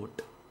police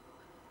report.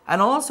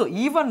 And also,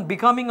 even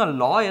becoming a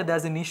lawyer,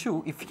 there's an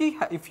issue.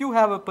 If you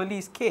have a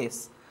police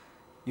case,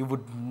 you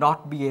would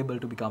not be able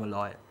to become a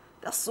lawyer.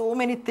 There are so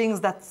many things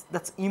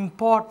that's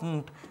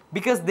important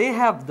because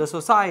the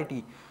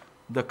society,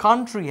 the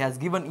country has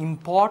given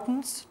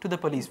importance to the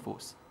police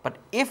force. But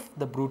if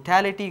the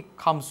brutality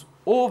comes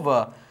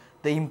over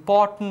the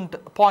important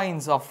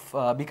points of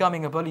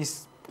becoming a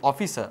police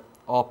officer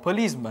or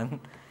policeman,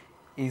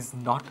 is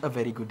not a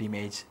very good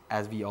image,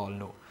 as we all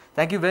know.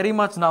 Thank you very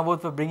much,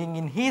 Nawad, for bringing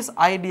in his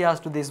ideas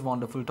to this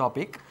wonderful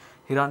topic.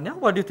 Hiranya,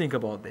 what do you think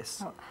about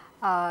this?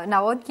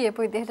 Nawad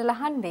කියපු විදිහට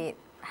ලහන්නේ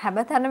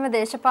හැමතැනම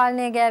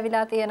දේශපාලනය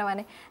ගෑවිලා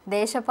තියෙනවනේ.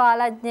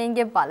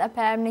 දේශපාලඥයන්ගේ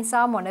බලපෑම්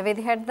නිසා මොන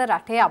විදිහටද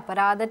රටේ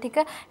අපරාධ ටික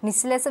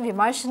නිසිලෙස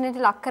විමර්ශනයට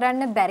ලක්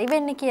කරන්න බැරි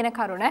වෙන්නේ කියන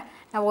කරුණ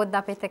නවෝත්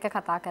අපිත් එක්ක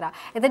කතා කරා.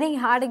 එතනින්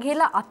එහාට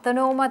ගිහලා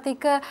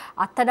අත්නෝමතික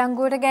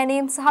අත්අඩංගුවට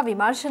ගැනීම සහ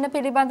විමර්ශන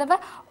පිළිබඳව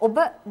ඔබ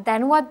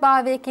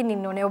දැනුවත්භාවයකින්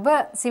ඉන්න ඕනේ. ඔබ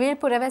සිවිල්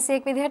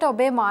පුරවැසියෙක් විදිහට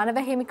ඔබේ මානව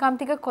හිමිකම්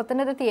ටික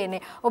කොතනද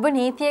තියෙන්නේ? ඔබ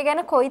නීතිය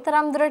ගැන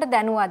කොයිතරම් දුරට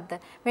දැනුවත්ද?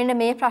 මෙන්න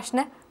මේ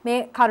ප්‍රශ්න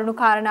මේ කරුණු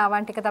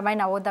කාරණාවන් ටික තමයි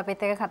නවෝත්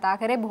අපිත් එක්ක කතා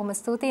කරේ. බොහොම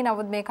ස්තුතියි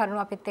නවෝත් මේ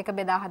කරුණු අපිත් එක්ක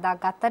බෙදා හදා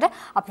ගත්තට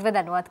අපිව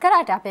දැනුවත්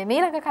කරාට. අපේ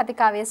මීළඟ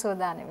කතිකාවේ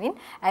සෝදානමින්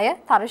ඇය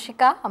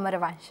තරුෂිකා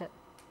අමරවංශ.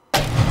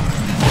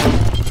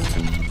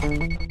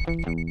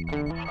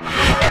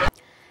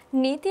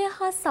 නීතිය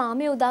හා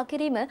සාමය උදා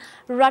කිරීම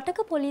රටක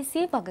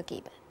පොලිසියේ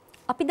වගකීම.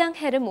 අපි දැන්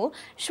හැරමු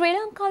ශ්‍රී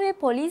ලංකාවේ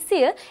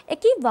පොලිසිය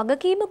එකී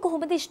වගකීම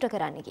කොහොමද ඉෂ්ට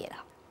කරන්නේ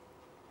කියලා.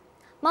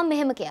 මම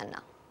මෙහෙම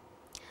කියන්නම්.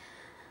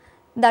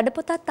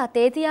 දඩපොතත්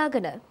අතේ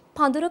තියාගෙන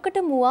පඳුරකට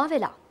මුවා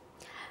වෙලා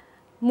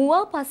මුවා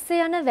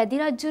පස්සේ යන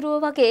වැදි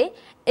රජ්ජුරුව වගේ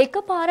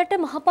එකපාරට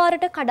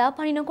මහපාරට කඩා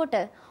පනිනකොට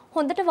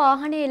හොඳට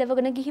වාහනේ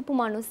එලවගෙන ගිහිපු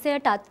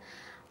මිනිස්සයටත්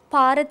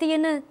පාර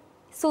තියෙන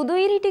සුදු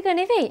ඉරි ටික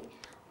නෙවෙයි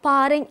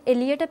පාරෙන්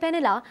එළියට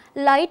පැනලා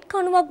ලයිට්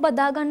කණුවක්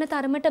බදා ගන්න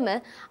තරමටම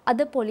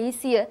අද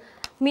පොලිසිය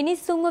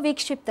මිනිස්සුන්ව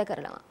වික්ෂිප්ත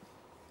කරනවා.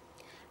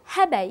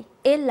 හැබැයි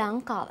ඒ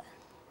ලංකාව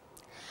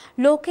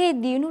ලෝකයේ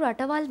දියුණු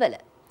රටවල් වල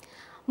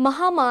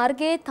මහා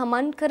මාර්ගයේ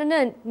තමන් කරන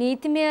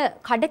නීතිමය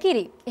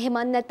කඩකිරි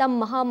එහෙමත් නැත්නම්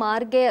මහා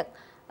මාර්ගය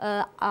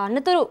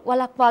අනතුරු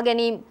වළක්වා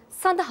ගැනීම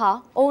සඳහා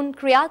ඔවුන්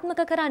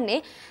ක්‍රියාත්මක කරන්නේ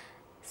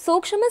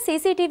සූක්ෂම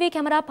CCTV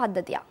කැමරා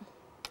පද්ධතියක්.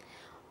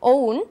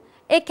 ඔවුන්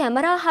ඒ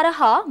කැමරා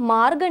හරහා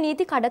මාර්ග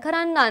නීති කඩ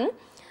කරන්නන්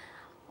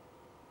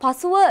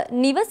පසුව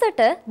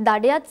නිවසට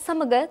දඩයත්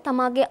සමග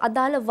තමාගේ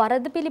අදාළ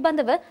වරද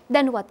පිළිබඳව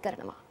දැනුවත්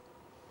කරනවා.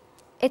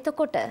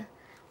 එතකොට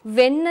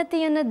වෙන්න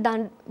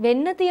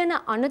තියෙන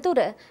අනතුර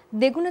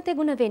දෙගුණ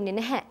තෙගුණ වෙන්නේ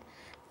නැහැ.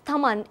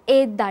 Taman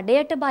ඒ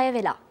දඩයට බය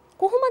වෙලා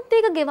කොහොමද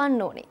ඒක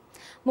ගෙවන්න ඕනේ?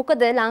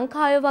 මොකද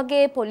ලංකාවේ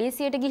වගේ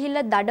පොලිසියට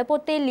ගිහිල්ලා දඩ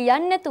පොතේ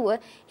ලියන්නේ නැතුව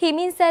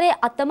හිමින් සැරේ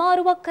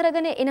අතමාරුවක්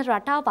කරගෙන එන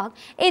රටාවක්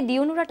ඒ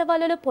දියුණු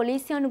රටවල වල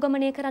පොලිසිය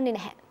අනුගමනය කරන්නේ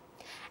නැහැ.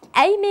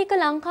 ඇයි මේක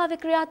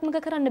ලංකාවේ ක්‍රියාත්මක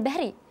කරන්න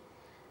බැරි?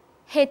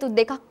 හේතු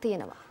දෙකක්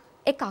තියෙනවා.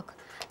 එකක්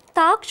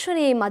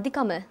තාක්ෂණයේ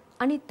මදිකම,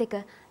 අනිත් එක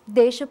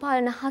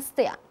දේශපාලන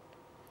හස්තයන්.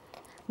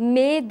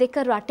 මේ දෙක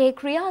රටේ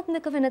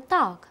ක්‍රියාත්මක වෙන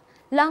තාක්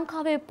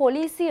ලංකාවේ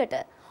පොලිසියට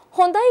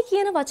හොඳයි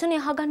කියන වචනේ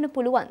අහගන්න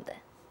පුළුවන්ද?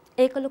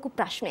 ඒක ලොකු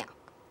ප්‍රශ්නයක්.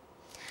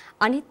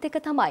 අනිත් එක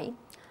තමයි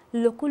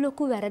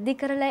ලොකු වැරදි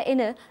කරලා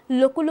එන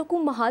ලොකු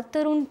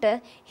මහත්තරුන්ට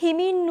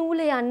හිමින්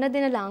නූලේ යන්න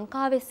දෙන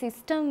ලංකාවේ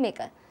සිස්ටම් එක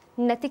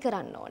නැති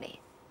කරන්න ඕනේ.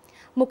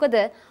 මොකද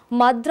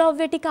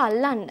මත්ද්‍රව්‍ය ටික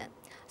අල්ලන්න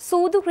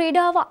සූදු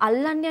ක්‍රීඩාව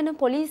අල්ලන්න යන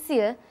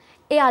පොලිසිය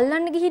ඒ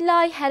අල්ලන්න ගිහිල්ලා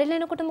ආයි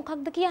හැරිලෙනකොට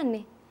මොකක්ද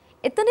කියන්නේ?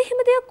 එතන එහෙම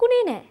දෙයක්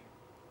උනේ නැහැ.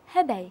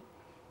 හැබැයි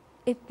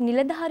ඒ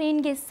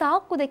නිලධාරීන්ගේ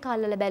සාක්කු දෙක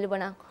අල්ලලා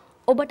බැලුවනම්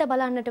ඔබට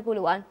බලන්නට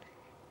පුළුවන්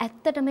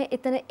ඇත්තටම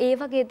එතන ඒ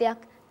වගේ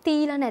දෙයක්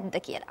තීලා නැද්ද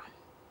කියලා.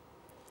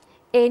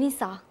 ඒ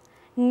නිසා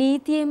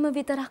නීතියෙන්ම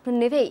විතරක්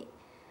නෙවෙයි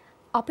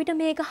අපිට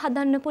මේක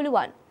හදන්න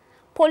පුළුවන්.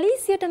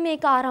 පොලිසියට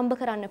මේක ආරම්භ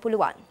කරන්න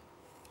පුළුවන්.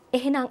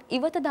 එහෙනම්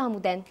ඉවත දාමු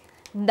දැන්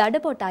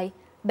දඩපොටයි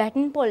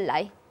බැටන්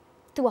පොල්ලයි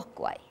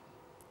තුවක්කුවයි.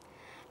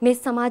 මේ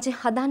සමාජය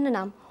හදන්න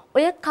නම්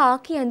ඔය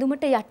කාකි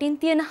ඇඳුමට යටින්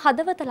තියෙන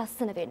හදවත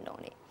ලස්සන වෙන්න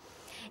ඕනේ.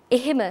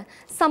 එහෙම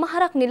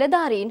සමහරක්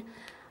නිලධාරීන්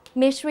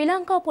මේ ශ්‍රී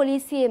ලංකා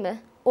පොලිසියේම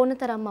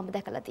ඕනතරම් මම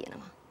දැකලා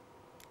තියෙනවා.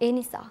 ඒ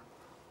නිසා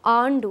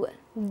ආණ්ඩුව,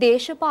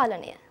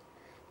 දේශපාලනය,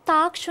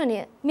 තාක්ෂණය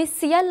මේ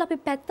සියල්ල අපි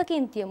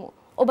පැත්තකින් තියමු.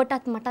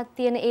 ඔබටත් මටත්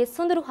තියෙන ඒ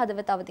සොඳුරු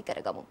හදවත අවදි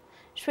කරගමු.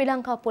 ශ්‍රී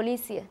ලංකා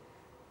පොලිසිය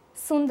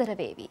සුන්දර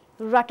වේවි.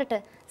 රටට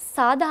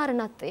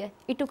සාධාරණත්වය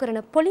ඉටු කරන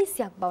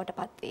පොලිසියක් බවට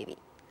පත් වේවි.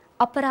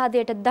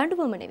 අපරාධයට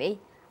දඬුවම නෙවෙයි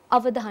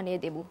අවධානය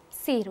දෙමු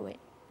සීරුවෙන්.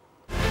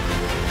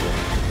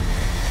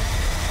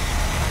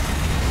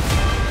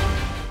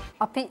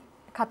 අපි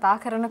කතා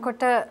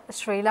කරනකොට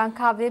ශ්‍රී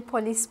ලංකාවේ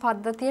පොලිස්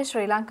පද්ධතිය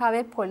ශ්‍රී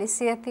ලංකාවේ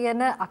පොලිසිය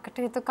තියෙන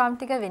අකටයුතුකම්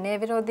ටික විනය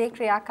විරෝධී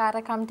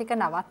ක්‍රියාකාරකම් ටික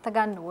නවත්ත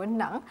ගන්න ඕන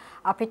නම්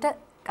අපිට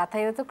ගත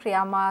යුතු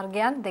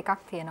ක්‍රියාමාර්ගයන්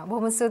දෙකක් තියෙනවා.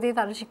 බොහොම ස්තුතියි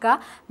තරුෂිකා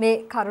මේ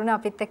කරුණ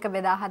අපිත් එක්ක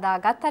බෙදා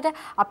හදාගත්තට.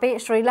 අපේ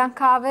ශ්‍රී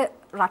ලංකාව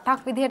රටක්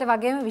විදිහට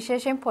වගේම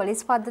විශේෂයෙන් පොලිස්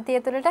පද්ධතිය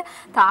තුළට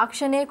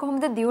තාක්ෂණය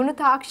කොහොමද දියුණු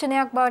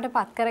තාක්ෂණයක් බවට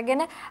පත්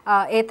කරගෙන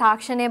ඒ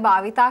තාක්ෂණය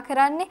භාවිතා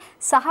කරන්නේ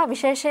සහ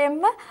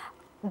විශේෂයෙන්ම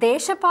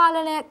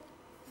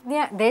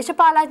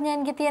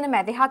දේශපාලඥයන්ගේ තියෙන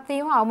මැදිහත්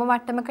වීම අවම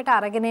මට්ටමකට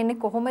අරගෙන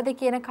එන්නේ කොහොමද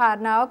කියන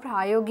කාරණාව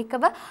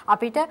ප්‍රායෝගිකව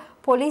අපිට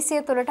පොලිසිය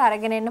තුළට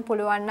අරගෙන එන්න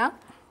පුළුවන් නම්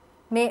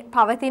මේ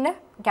පවතින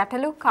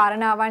ගැටලු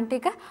කාරණාවන්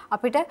ටික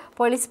අපිට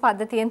පොලිස්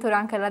පද්ධතියෙන්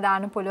තුරන් කරලා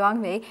දාන්න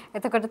පුළුවන් වෙයි.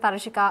 එතකොට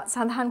තරුෂිකා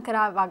සඳහන්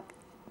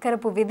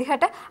කරපු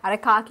විදිහට අර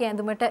කාකි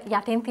ඇඳුමට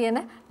යටින් තියෙන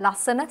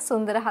ලස්සන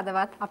සුන්දර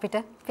හදවත් අපිට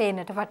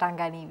පේන්නට පටන්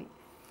ගනීවි.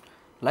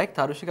 Like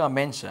Tarushika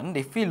mentioned,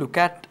 if we look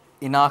at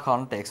in our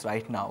context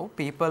right now,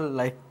 people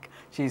like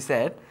she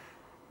said,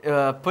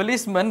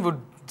 policemen would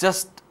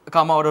just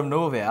come out of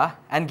nowhere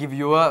and give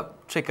you a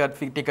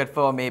ticket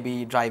for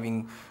maybe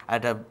driving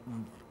at a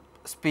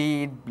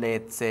speed,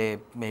 let's say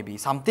maybe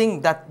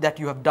something that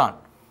you have done.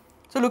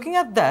 So looking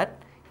at that,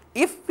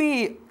 if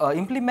we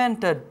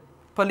implemented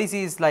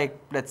policies like,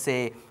 let's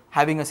say,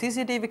 having a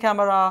CCTV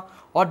camera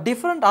or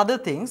different other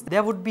things,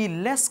 there would be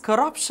less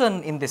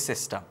corruption in this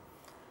system.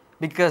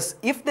 Because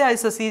if there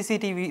is a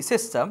CCTV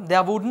system,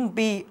 there wouldn't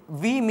be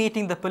we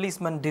meeting the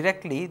policeman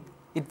directly.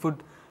 It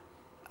would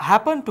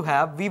happen to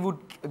have, we would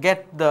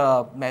get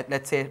the,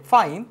 let's say,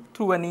 fine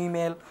through an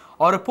email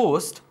or a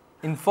post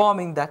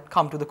informing that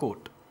come to the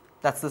court.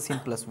 That's the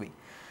simplest way.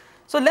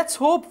 So let's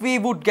hope we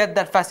would get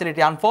that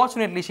facility.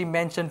 Unfortunately, she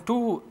mentioned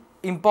two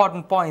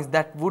important points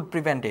that would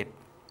prevent it.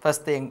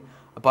 First thing,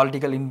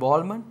 political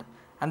involvement,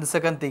 and the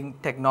second thing,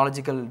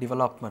 technological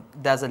development.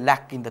 There's a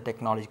lack in the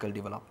technological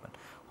development.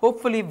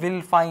 Hopefully,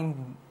 we'll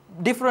find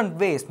different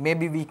ways.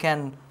 Maybe we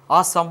can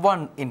ask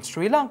someone in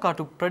Sri Lanka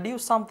to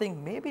produce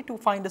something, maybe to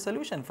find a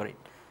solution for it.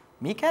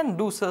 We can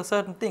do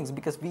certain things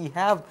because we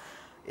have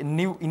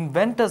new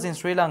inventors in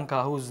Sri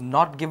Lanka who's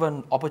not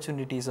given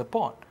opportunities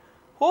upon.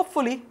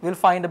 Hopefully, we'll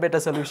find a better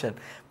solution.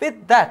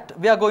 With that,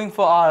 we are going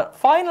for our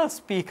final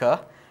speaker,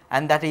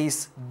 and that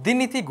is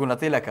Diniti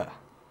Gunatilaka.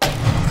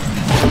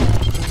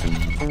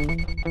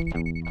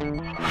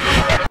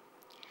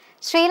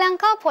 ශ්‍රී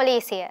ලංකා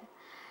පොලිසිය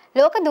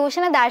ලෝක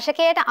දූෂණ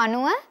දර්ශකයට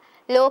අනුව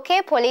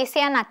ලෝකයේ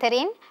පොලිසියන්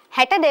අතරින්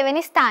 62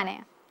 වෙනි ස්ථානය.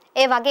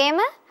 ඒ වගේම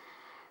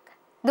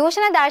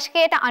දූෂණ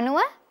දර්ශකයට අනුව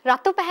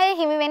රතු පැහැය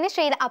හිමි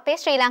වෙන්නේ අපේ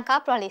ශ්‍රී ලංකා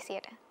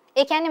පොලිසියට.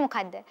 ඒ කියන්නේ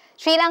මොකද්ද?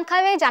 ශ්‍රී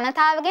ලංකාවේ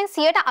ජනතාවගෙන්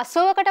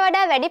 80%කට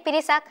වඩා වැඩි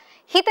පිරිසක්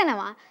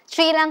හිතනවා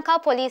ශ්‍රී ලංකා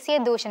පොලිසිය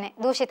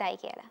දූෂිතයි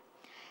කියලා.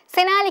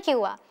 සෙනාලි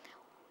කිව්වා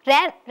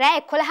රෑ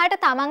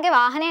 11ට තමන්ගේ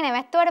වාහනේ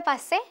නැවැත්තුවට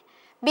පස්සේ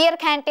බියර්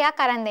කෑන් ටිකක්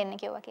අරන් දෙන්න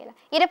කිව්වා කියලා.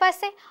 ඊට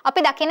පස්සේ අපි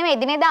දකිනවා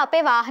එදිනෙදා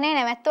අපේ වාහනේ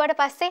නැවැත්තුවට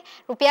පස්සේ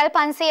රුපියල්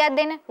 500ක්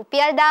දෙන්න,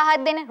 රුපියල් 1000ක්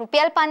දෙන්න,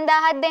 රුපියල්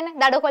 5000ක් දෙන්න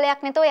දඩකොලයක්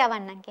නැතුව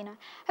යවන්නම් කියනවා.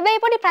 හැබැයි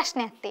පොඩි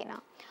ප්‍රශ්නයක්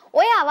තියෙනවා.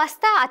 ඔය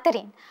අවස්ථා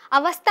අතරින්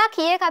අවස්ථා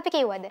කීයක අපි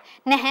කිව්වද?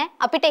 නැහැ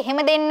අපිට එහෙම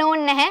දෙන්න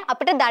ඕනේ නැහැ.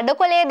 අපිට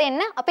දඩකොලේ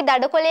දෙන්න. අපි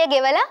දඩකොලේ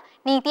ගෙවලා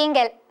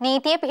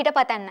නීතිය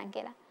පිටපතන්නම්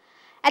කියලා.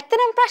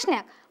 ඇත්තටම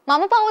ප්‍රශ්නයක්.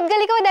 මම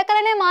පෞද්ගලිකව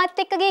දැකලා නැහැ මාත්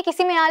එක්ක ගිය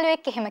කිසිම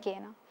යාළුවෙක් එහෙම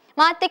කියනවා.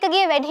 මාත් එක්ක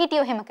ගිය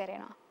වැඩිහිටියෝ එහෙම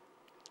කරනවා.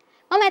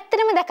 මම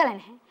ඇත්තටම දැකලා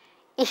නැහැ.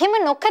 එහෙම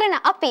නොකරන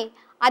අපි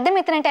අද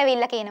මෙතනට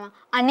ඇවිල්ලා කියනවා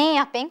අනේ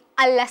අපෙන්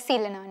අල්ලස්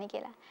ඉල්ලනවනේ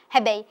කියලා.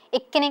 හැබැයි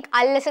එක්කෙනෙක්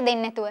අල්ලස දෙන්නේ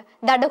නැතුව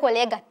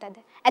දඩකොලේ ගත්තද?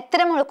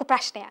 ඇත්තටම ලොකු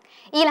ප්‍රශ්නයක්.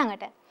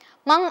 ඊළඟට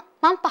මං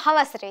 5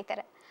 වසර විතර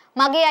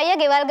මගේ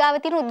අයියා ගෙවල් ගාව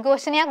තියෙන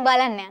උද්ඝෝෂණයක්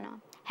බලන්න යනවා.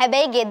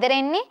 හැබැයි ගෙදර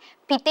එන්නේ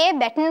පිටේ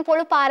බැටන්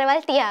පොළු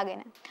පාරවල්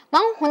තියාගෙන.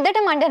 මං හොඳට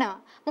මඬනවා.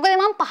 මොකද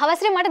මං 5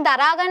 වසරේ මට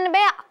දරා ගන්න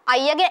බෑ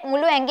අයියාගේ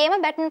මුළු ඇඟේම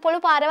බැටන් පොළු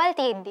පාරවල්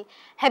තියෙද්දි.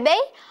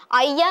 හැබැයි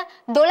අයියා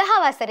 12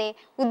 වසරේ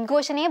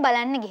උද්ඝෝෂණය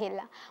බලන්න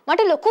ගිහිල්ලා.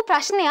 මට ලොකු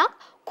ප්‍රශ්නයක්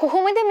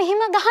කොහොමද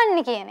මෙහෙම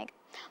ගහන්නේ කියන එක.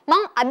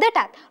 මං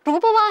අදටත්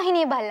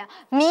රූපවාහිනිය බලලා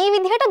මේ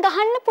විදිහට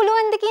ගහන්න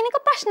පුළුවන්ද කියන එක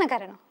ප්‍රශ්න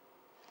කරනවා.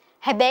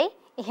 හැබැයි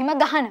එහෙම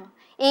ගහනවා.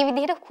 ඒ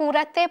විදිහට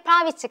කූරත්වයේ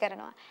පාවිච්චි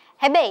කරනවා.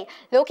 හැබැයි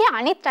ලෝකයේ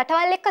අනිත්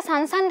රටවල් එක්ක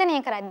සංසන්දනය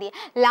කරද්දී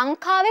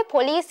ලංකාවේ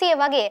පොලිසිය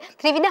වගේ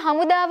ත්‍රිවිධ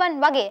හමුදාවන්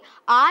වගේ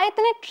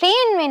ආයතන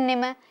ට්‍රේන්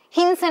වෙන්නෙම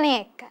හිංසනය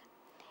එක්ක.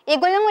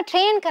 ඒගොල්ලන්ව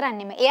ට්‍රේන්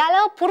කරන්නෙම,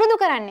 එයාලව පුරුදු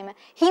කරන්නෙම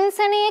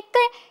හිංසනය එක්ක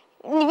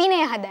විනය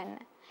හදන්න.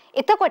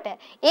 එතකොට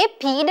ඒ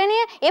පීඩනය,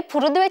 ඒ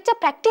පුරුදු වෙච්ච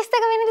ප්‍රැක්ටිස්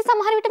එක වෙනදී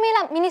සමහර විට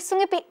මේ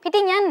මිනිස්සුන්ගේ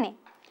පිටින් යන්නේ.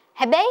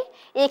 හැබැයි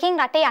ඒකෙන්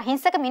රටේ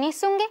අහිංසක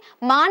මිනිස්සුන්ගේ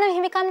මානව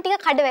හිමිකම්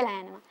ටික කඩ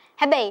වෙලා යනවා.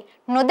 හැබැයි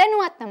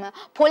නොදැනුවත්වම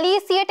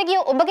පොලිසියට ගිය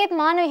ඔබගේ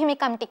මානව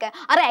හිමිකම් ටික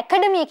අර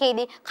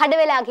ඇකඩමියකේදී කඩ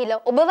වෙලා ගිහලා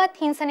ඔබවත්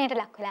හිංසනයට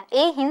ලක් වෙලා.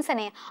 ඒ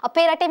හිංසනය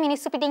අපේ රටේ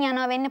මිනිස්සු පිටින්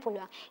යනවා වෙන්න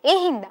පුළුවන්. ඒ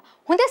හින්දා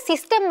හොඳ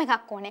සිස්ටම්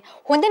එකක් ඕනේ.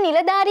 හොඳ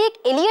නිලධාරියෙක්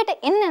එළියට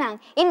එන්න නම්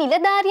ඒ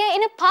නිලධාරියා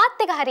එන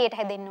පාත් එක හරියට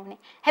හැදෙන්න ඕනේ.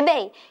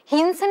 හැබැයි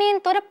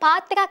හිංසනයෙන් තොර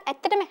පාත් එකක්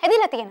ඇත්තටම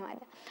හැදිලා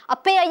තියෙනවද?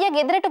 අපේ අයියා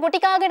ගෙදරට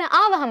ගොටි කාගෙන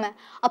ආවහම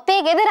අපේ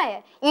ගෙදර අය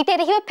ඊට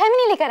එරෙහිව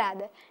පැමිණිලි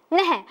කරාද?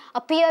 නැහැ.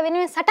 අපි ඒව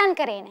වෙනුවෙන් සටන්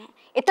කරේ නැහැ.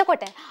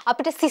 එතකොට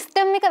අපිට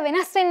සිස්ටම් එක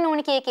වෙනස් වෙන්න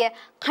ඕනේ කිය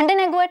කණ්ඩ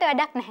නැගුවට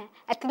වැඩක් නැහැ.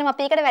 ඇත්තටම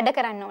අපි ඒකට වැඩ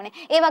කරන්න ඕනේ.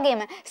 ඒ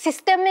වගේම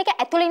සිස්ටම් එක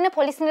ඇතුළේ ඉන්න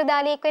පොලිස්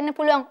නිලධාරියෙක් වෙන්න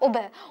පුළුවන්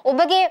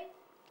ඔබගේ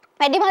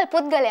වැඩිමහල්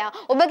පුද්ගලයා,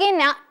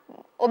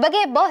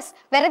 ඔබගේ බොස්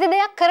වැරදි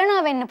දෙයක්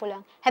කරනවා වෙන්න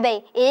පුළුවන්.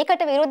 හැබැයි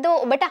ඒකට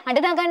විරුද්ධව ඔබට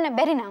හඬ නගන්න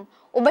බැරි නම්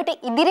ඔබට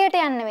ඉදිරියට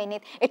යන්න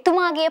වෙන්නේ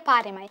එතුමාගේ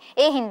පාරෙමයි.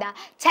 ඒ හින්දා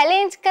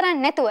චැලෙන්ජ්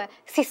කරන්නේ නැතුව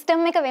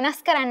සිස්ටම් එක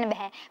වෙනස් කරන්න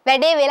බෑ.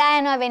 වැඩේ වෙලා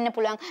යනවා වෙන්න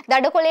පුළුවන්.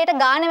 දඩකොලේට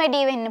ගාන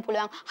වැඩි වෙන්න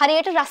පුළුවන්.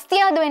 හරියට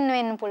රස්තියාදු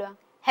වෙන්න පුළුවන්.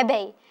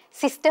 හැබැයි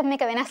සිස්ටම්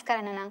එක වෙනස්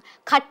කරන්න නම්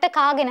කට්ට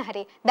කාගෙන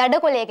හරි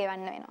දඩකොලේ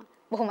ගෙවන්න වෙනවා.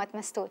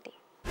 බොහොමත්ම ස්තුතියි.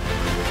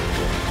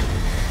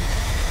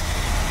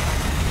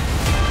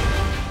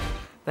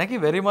 Thank you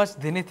very much,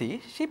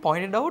 Diniti. She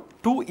pointed out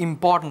two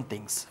important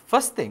things.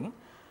 First thing,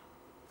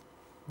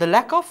 the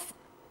lack of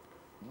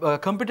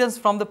competence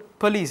from the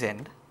police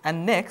end,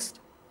 and next,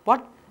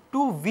 what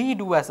do we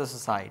do as a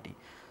society?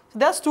 So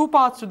there's two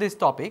parts to this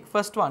topic.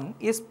 First one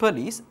is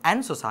police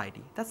and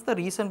society. That's the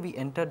reason we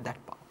entered that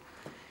part.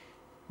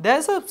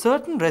 There's a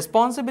certain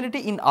responsibility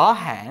in our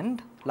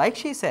hand. Like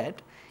she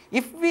said,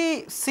 if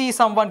we see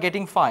someone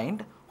getting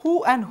fined,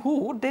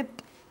 who did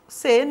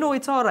say, no,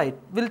 it's all right,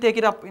 we'll take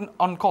it up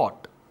on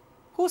court?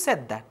 Who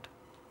said that?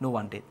 No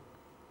one did.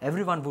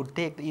 Everyone would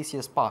take the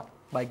easiest part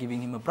by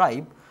giving him a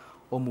bribe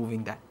or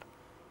moving that.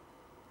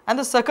 And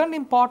the second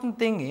important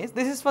thing is,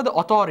 this is for the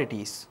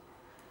authorities.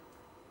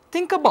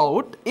 Think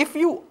about if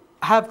you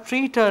have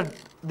treated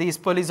these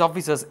police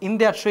officers in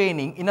their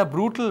training in a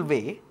brutal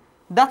way,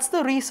 that's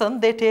the reason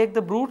they take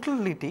the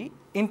brutality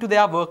into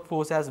their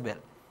workforce as well.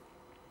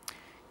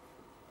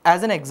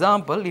 As an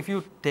example, if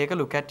you take a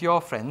look at your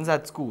friends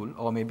at school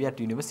or maybe at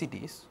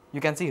universities,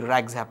 you can see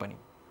rags happening.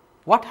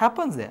 What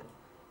happens there?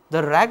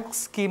 The rag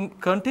scheme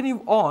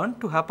continue on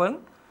to happen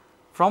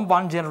from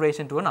one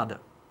generation to another.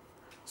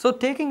 So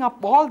taking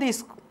up all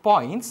these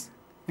points,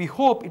 we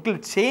hope it will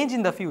change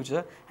in the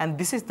future, and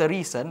this is the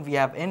reason we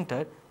have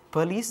entered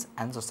police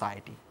and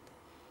society.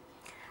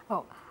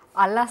 Oh.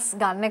 අල්ලස්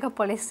ගන්න එක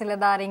police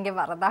නිලධාරීන්ගේ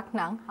වරදක්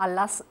නම්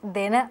අල්ලස්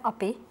දෙන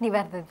අපි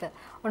නිවැරදිද?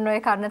 ඔන්න ඔය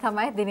කාරණා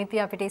තමයි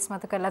දිනිති අපිට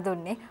ඉස්මතු කරලා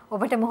දුන්නේ.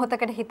 ඔබට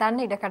මොහොතකට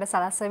හිතන්න ඉඩකඩ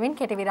සලස්වමින්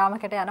කෙටි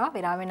විරාමයකට යනවා.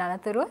 විරාමයෙන්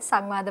අනතුරුව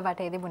සංවාද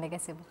වටේදී මුණ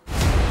ගැසෙමු.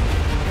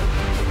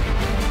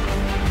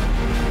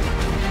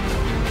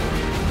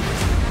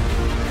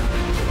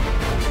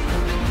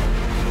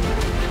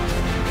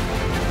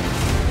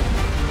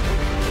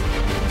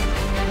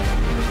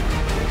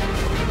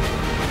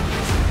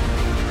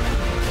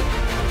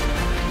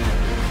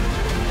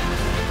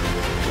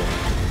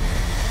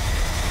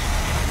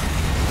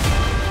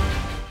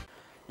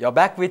 You're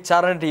back with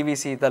Charana TV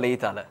Seethala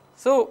Eethala.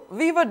 So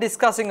we were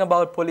discussing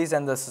about police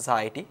and the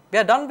society. We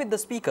are done with the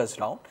speakers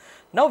round.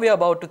 Now we are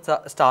about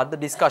to start the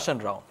discussion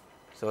round.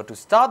 So to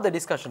start the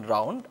discussion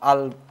round,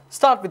 I'll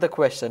start with a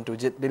question to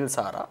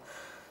Dilshara.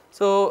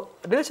 So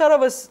Dilshara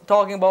was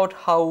talking about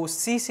how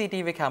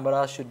CCTV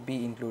cameras should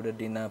be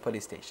included in a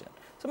police station.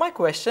 So my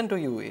question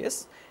to you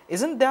is,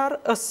 isn't there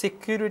a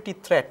security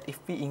threat if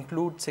we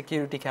include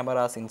security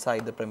cameras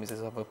inside the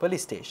premises of a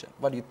police station?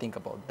 What do you think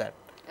about that?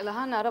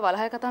 එලහන් අර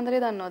වලහය කතන්දරේ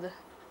දන්නවද?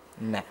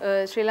 නෑ.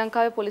 ශ්‍රී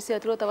ලංකාවේ පොලිසිය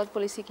ඇතුළු තවත්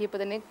පොලිසිය කීප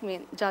දෙනෙක් මේ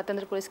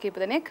ජාත්‍යන්තර පොලිස් කීප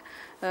දෙනෙක්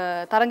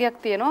තරගයක්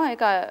තියෙනවා.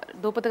 ඒක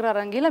දූපතකට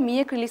අරන් ගිහලා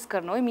මීයක් රිලීස්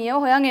කරනවා. ඔය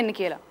මීයව හොයන් එන්න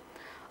කියලා.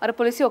 අර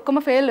පොලිසිය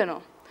ඔක්කොම ෆේල්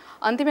වෙනවා.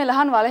 අන්තිමේ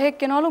ලහන්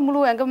වලහෙක් එනවලු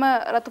මුළු ඇඟම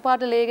රතු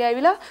පාට ලේ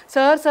ගෑවිලා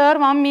සර්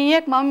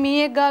මම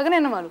මීයක් ගාගෙන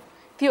එනවලු.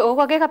 ඉතින් ඕක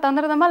වගේ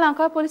කතන්දර තමයි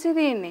ලංකාවේ පොලිසිය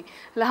තියෙන්නේ.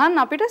 ලහන්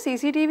අපිට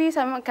CCTV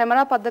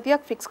කැමරා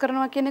පද්ධතියක් ෆික්ස්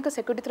කරනවා කියන එක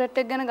security threat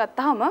එක ගැන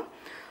ගත්තාම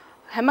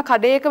හැම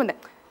කඩේකම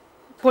දැන්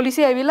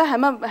පොලිසිය ඇවිල්ලා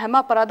හැම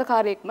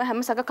අපරාධකාරයෙක්ම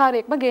හැම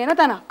සැකකාරයෙක්ම ගේන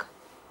තැනක්.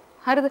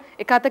 හරිද?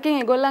 එක අතකින්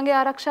ඒගොල්ලන්ගේ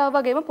ආරක්ෂාව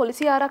වගේම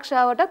පොලිසිය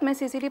ආරක්ෂාවටත් මේ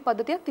CCTV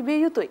පද්ධතියක් තිබිය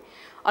යුතුයි.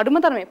 අඩුම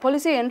තරමේ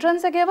පොලිසිය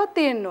එන්ට්‍රන්ස් එකේවත්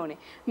තියෙන්න ඕනේ.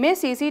 මේ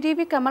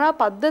CCTV කැමරා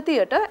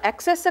පද්ධතියට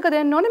ඇක්සස් එක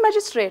දෙන්න ඕනේ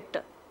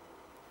මැජිස්ට්‍රේට්ට.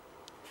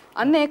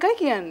 අන්න ඒකයි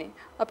කියන්නේ.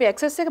 අපි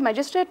ඇක්සස් එක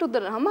මැජිස්ට්‍රේට්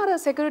උද්දලනම අර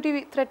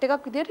සිකියුරිටි ත්‍රෙට්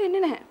එකක් විදියට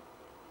එන්නේ නැහැ.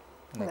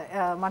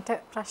 මට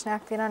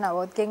ප්‍රශ්නයක් තියෙනවා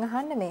නවෝද්ගෙන්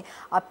අහන්න මේ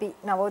අපි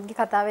නවෝද්ගේ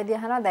කතාවේදී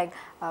අහනවා දැන්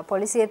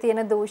පොලිසියේ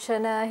තියෙන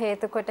දූෂණ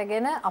හේතු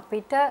කොටගෙන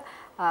අපිට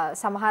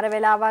සමහර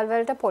වෙලාවල්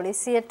වලට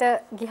පොලිසියට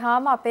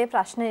ගියාම අපේ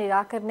ප්‍රශ්න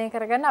निराකරණය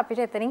කරගන්න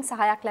අපිට එතනින්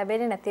සහායක්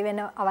ලැබෙන්නේ නැති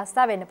වෙන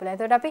අවස්ථා වෙන්න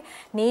පුළුවන්. ඒකට අපි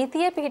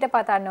නීතිය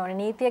පිහිටපතන්න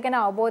ඕනේ. නීතිය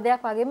ගැන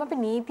අවබෝධයක් වගේම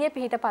අපි නීතිය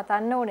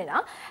පිහිටපතන්න ඕනේ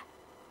නා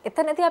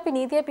එතනදී අපි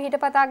නීතිය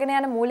පිහිටපතාගෙන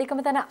යන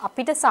මූලිකම තැන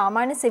අපිට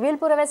සාමාන්‍ය සිවිල්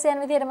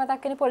පුරවැසියන් විදියට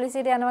මතක් වෙන්නේ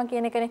පොලිසියට යනවා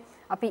කියන එකනේ.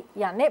 අපි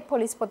යන්නේ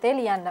පොලිස් පොතේ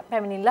ලියන්න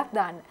පැමිණිල්ලක්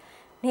දාන්න.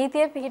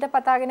 නීතිය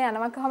පිහිටපතාගෙන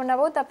යනවා කවම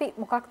නවොත් අපි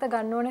මොකක්ද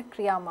ගන්න ඕන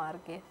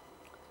ක්‍රියාමාර්ගය?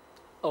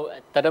 ඔව්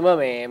ඇත්තටම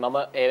මේ මම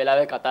ඒ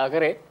වෙලාවේ කතා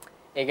කරේ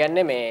ඒ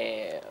කියන්නේ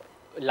මේ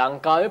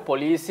ලංකාවේ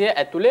පොලිසිය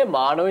ඇතුලේ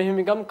මානව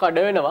හිමිකම්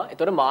කඩ වෙනවා.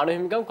 ඒතකොට මානව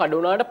හිමිකම් කඩ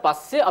වුණාට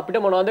පස්සේ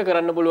අපිට මොනවද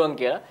කරන්න පුළුවන්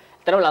කියලා.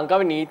 ඇත්තටම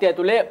ලංකාවේ නීති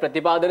ඇතුලේ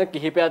ප්‍රතිපාදන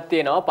කිහිපයක්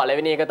තියෙනවා.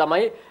 පළවෙනි එක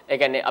තමයි ඒ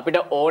කියන්නේ අපිට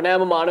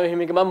ඕනෑම මානව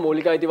හිමිකමක්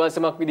මූලික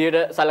අයිතිවාසිකමක්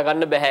විදිහට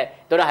සලකන්න බෑ.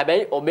 ඒතකොට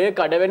හැබැයි ඔබේ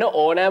කඩ වෙන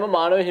ඕනෑම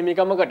මානව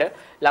හිමිකමකට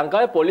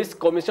ලංකාවේ පොලිස්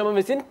කොමිෂම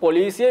විසින්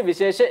පොලිසිය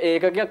විශේෂ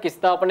ඒකකයක්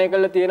ස්ථාපනය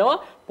කරලා තියෙනවා.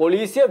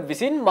 පොලිසිය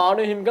විසින්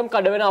මානව හිමිකම්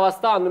කඩ වෙන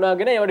අවස්ථා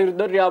අඳුනාගෙන ඒවට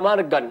විරුද්ධව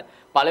ක්‍රියාමාර්ග ගන්න.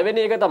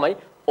 පළවෙනි එක තමයි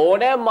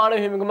ඕනෑම මානව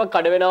හිමිකමක්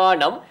කඩ වෙනවා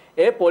නම්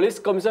ඒ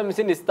පොලිස් කොමිෂම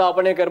විසින්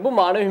ස්ථාපනය කරපු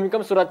මානව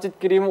හිමිකම්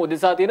සුරක්ෂිත කිරීම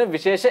උදෙසා තියෙන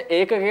විශේෂ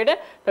ඒකකයකට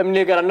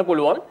පැමිණිලි කරන්න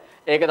පුළුවන්.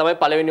 ඒක තමයි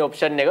පළවෙනි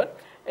ඔප්ෂන් එක.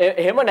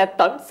 එහෙම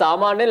නැත්නම්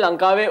සාමාන්‍යයෙන්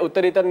ලංකාවේ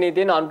උත්තරීතර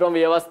නීතියේ නාන්ත්‍රම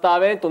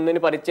ව්‍යවස්ථාවේ 3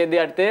 වෙනි පරිච්ඡේදය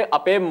යටතේ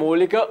අපේ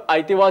මූලික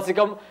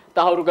අයිතිවාසිකම්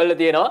තහවුරු කරලා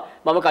තියෙනවා.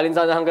 මම කලින්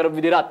සඳහන් කරපු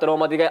විදිහට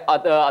අත්නෝමතික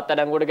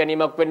අත්අඩංගුවට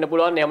ගැනීමක් වෙන්න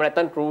පුළුවන්. එහෙම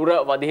නැත්නම් ක්‍රූර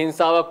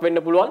වධහිංසාවක්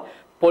වෙන්න පුළුවන්.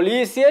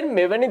 පොලිසියෙන්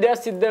මෙවැනි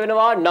දෙයක් සිද්ධ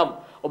වෙනවා නම්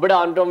ඔබට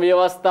ආන්ත්‍රම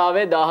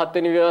ව්‍යවස්ථාවේ 17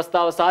 වෙනි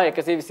ව්‍යවස්ථාව සහ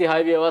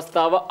 126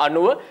 ව්‍යවස්ථාව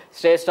අනුව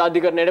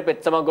ශ්‍රේෂ්ඨාධිකරණයට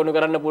පෙත්සමක් ගොනු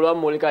කරන්න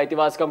පුළුවන් මූලික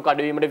අයිතිවාසිකම්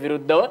කඩවීමට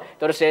විරුද්ධව.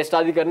 ඒතකොට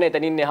ශ්‍රේෂ්ඨාධිකරණය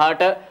එතනින්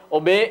එහාට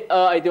ඔබේ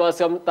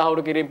අයිතිවාසිකම්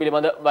තහවුරු කිරීම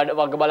පිළිබඳ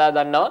වග බලා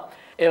දන්නවා.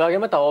 ඒ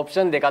වගේම තව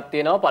ඔප්ෂන් දෙකක්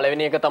තියෙනවා.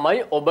 පළවෙනි එක තමයි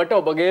ඔබට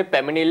ඔබගේ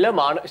පැමිණිල්ල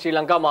ශ්‍රී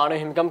ලංකා මානව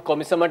හිමිකම්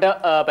කොමිසමට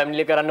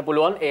පැමිණිලි කරන්න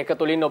පුළුවන්. ඒක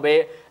තුලින් ඔබේ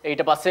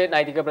ඊට පස්සේ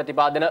නෛතික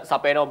ප්‍රතිපාදන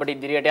සපයන ඔබට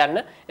ඉදිරියට යන්න.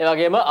 ඒ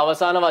වගේම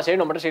අවසාන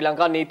වශයෙන් ඔබට ශ්‍රී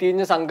ලංකා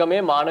නීතිඥ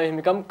සංගමයේ මානව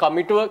හිමිකම්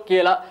කමිටුව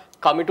කියලා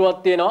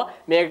කමිටුවක් තියෙනවා.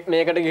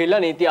 මේකට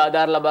ගිහිල්ලා නීති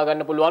ආධාර ලබා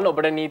ගන්න පුළුවන්.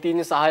 ඔබට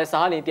නීතිඥ සහාය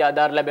සහ නීති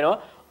ආධාර ලැබෙනවා.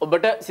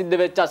 ඔබට සිද්ධ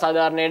වෙච්ච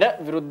අසාධාරණයට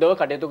විරුද්ධව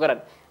කටයුතු කරන්න.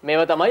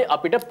 මේවා තමයි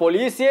අපිට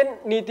පොලිසියෙන්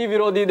නීති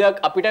විරෝධී දෙයක්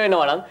අපිට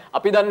වෙනවා නම්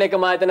අපි දන්න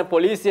එකම ආයතන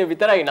පොලිසිය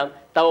විතරයි නම්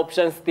තව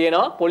ඔප්ෂන්ස්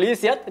තියෙනවා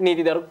පොලිසියත්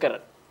නීති දරුක්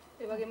කරන්න.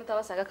 ඒ වගේම තව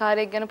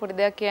සැකකාරයෙක් ගැන පොඩි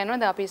දෙයක් කියනවා.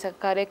 දැන් අපි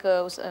සැකකාරයෙක්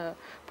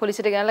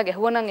පොලිසියට ගෙනල්ලා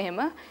ගැහුවා නම්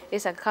එහෙම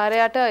ඒ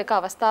සැකකාරයාට එක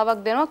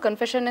අවස්ථාවක් දෙනවා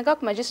කන්ෆෙෂන්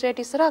එකක්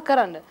මැජිස්ට්‍රේට් ඉස්සරහා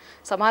කරන්න.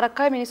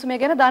 සමහරක් අය මිනිස්සු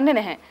මේ ගැන දන්නේ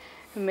නැහැ.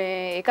 මේ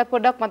ඒකත්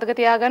පොඩ්ඩක් මතක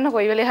තියාගන්න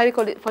කොයි වෙලේ හරි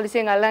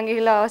පොලිසියෙන් අල්ලන්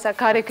ගිහිල්ලා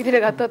සැකකාරයෙක්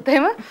විදිහට ගත්තොත්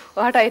එහෙම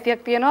ඔයාට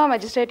අයිතියක් තියෙනවා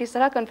මැජිස්ට්‍රේට්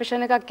ඉස්සරහා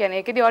කන්ෆෙෂන් එකක්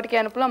කියන්නේ. ඒකෙදි ඔයාට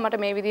කියන්න පුළුවන් මට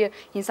මේ විදිය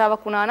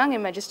හිංසාවක් වුණා නම්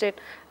ඒ මැජිස්ට්‍රේට්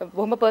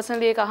බොහොම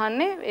පර්සනලි ඒක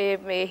අහන්නේ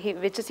මේ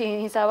වෙච්ච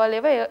හිංසාවල්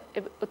ඒවා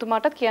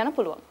එතුමාටත් කියන්න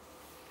පුළුවන්.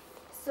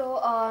 So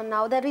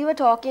now that we were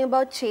talking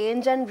about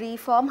change and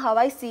reform, how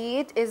I see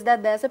it is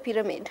that there's a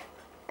pyramid.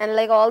 And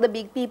like all the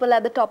big people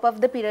at the top of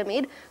the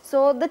pyramid. So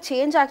the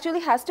change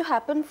actually has to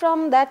happen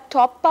from that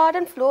top part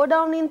and flow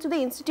down into the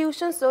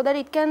institutions so that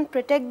it can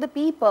protect the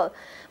people.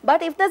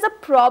 But if there's a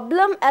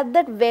problem at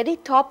that very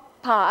top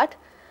part,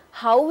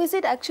 how is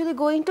it actually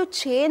going to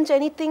change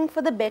anything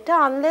for the better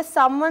unless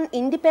someone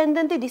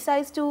independently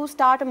decides to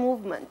start a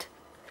movement?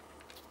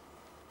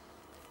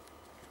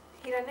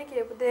 හිරන්නේ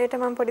කියපු දෙයට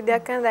මම පොඩි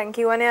දෙයක් කරන දැන්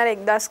කියවනේ අර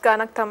 1000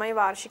 ගාණක් තමයි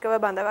වාර්ෂිකව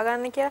බඳව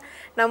ගන්න කියලා.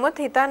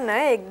 නමුත් හිතන්න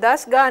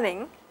 1000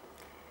 ගාණෙන්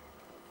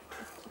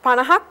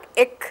 50ක්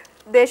එක්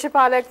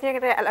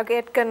දේශපාලඥයෙකුට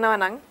ඇලොකේට් කරනවා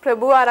නම්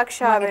ප්‍රභූ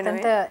ආරක්ෂාව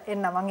වෙනුවෙන්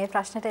එන්න මම මේ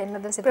ප්‍රශ්නෙට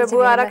එන්නද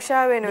ප්‍රභූ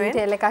ආරක්ෂාව වෙනුවෙන්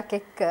ඩීටේල් එකක්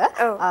එක්ක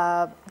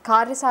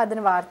කාර්ය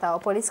සාධන වාර්තාව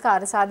පොලිස්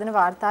කාර්ය සාධන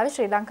වාර්තාවේ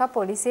ශ්‍රී ලංකා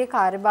පොලිසියේ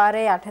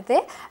කාර්යභාරය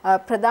යටතේ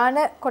ප්‍රධාන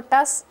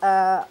කොටස්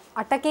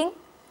 8කින්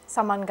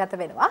සමන්ගත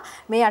වෙනවා.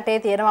 මේ යටේ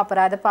තියෙන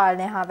අපරාධ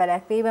පාලනය හා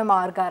වැළැක්වීම,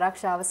 මාර්ග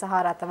ආරක්ෂාව සහ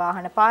රථ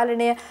වාහන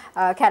පාලනය,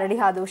 කැරළි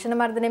හා දූෂණ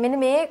මර්ධනය මෙන්න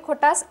මේ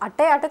කොටස්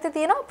 8 යටතේ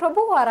තියෙන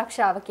ප්‍රභූ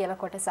ආරක්ෂාව කියලා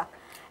කොටසක්.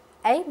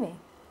 ඇයි මේ?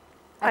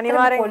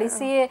 අනිවාර්යෙන්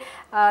පොලිසියේ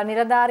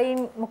නිලධාරීන්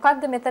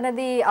මොකද්ද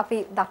මෙතනදී අපි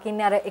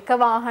දකින්නේ අර එක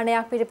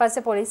වාහනයක්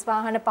පිටිපස්සේ පොලිස්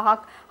වාහන 5ක්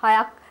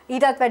 6ක්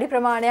ඊටත් වැඩි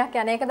ප්‍රමාණයක්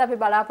යන එකද අපි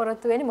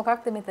බලාපොරොත්තු වෙන්නේ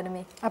මොකක්ද මෙතන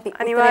මේ අපි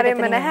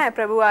අනිවාර්යෙන්ම නැහැ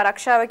ප්‍රභූ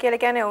ආරක්ෂාව කියලා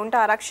කියන්නේ උන්ට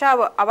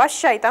ආරක්ෂාව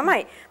අවශ්‍යයි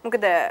තමයි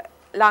මොකද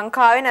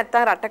ලංකාවේ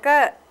නැත්තම් රටක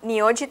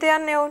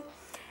නියෝජිතයන්නේ වුන්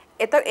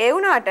ඒ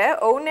වුණාට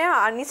ඔවුන්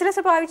අනිසලස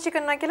පාවිච්චි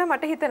කරනවා කියලා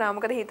මට හිතෙනවා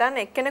මොකද හිතන්න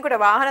එක්කෙනෙකුට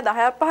වාහන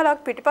 10ක් 15ක්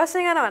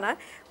පිටිපස්සෙන් යනවා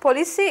නම්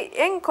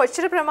පොලිසියෙන්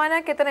කොච්චර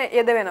ප්‍රමාණයක් එතන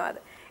යෙද වෙනවද?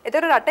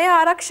 ඒතර රටේ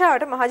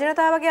ආරක්ෂාවට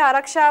මහජනතාවගේ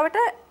ආරක්ෂාවට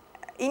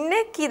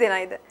ඉන්නේ කී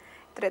දෙනයිද?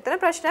 එතන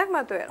ප්‍රශ්නයක්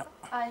මතුවෙනවා.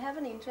 I have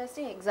an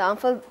interesting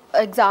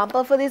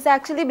example for this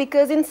actually,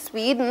 because in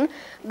Sweden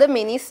the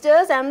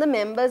ministers and the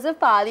members of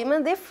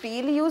parliament, they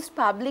freely use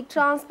public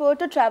transport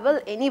to travel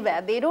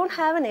anywhere. They don't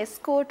have an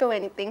escort or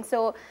anything.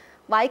 So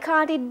why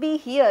can't it be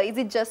here? Is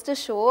it just a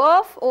show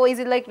off or is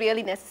it like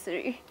really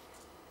necessary?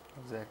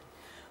 Exactly.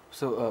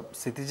 So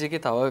සිතිජිගේ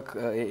තව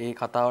ඒ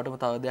කතාවටම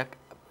තව දෙයක්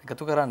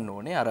එකතු කරන්න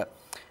ඕනේ. අර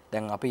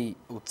දැන් අපි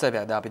උත්සවය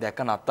දැන් අපි දැක්ක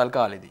නත්තල්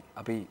කාලේදී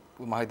අපි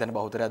මම හිතන්නේ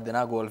බහුතරයක්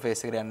දෙනා ගෝල්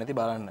ෆේස් එකට යන්නේ නැති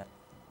බලන්න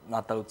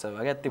නත්තල් උත්සවය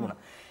වගේ තිබුණා.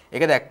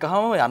 ඒක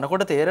දැක්කහම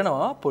යනකොට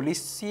තේරෙනවා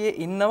පොලිසියේ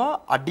ඉන්නවා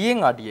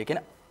අඩියෙන් අඩිය.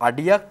 කියන්නේ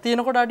අඩියක්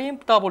තියෙනකොට අඩියෙන්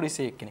තව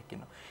පොලිසියෙක් කෙනෙක්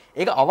ඉන්නවා.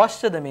 ඒක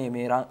අවශ්‍යද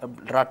මේ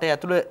රටේ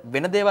ඇතුළේ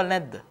වෙන දේවල්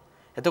නැද්ද?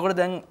 එතකොට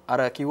දැන්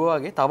අර කිව්වා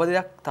වගේ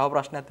තව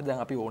ප්‍රශ්නයක් තියෙනවා.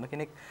 දැන් අපි ඕන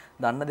කෙනෙක්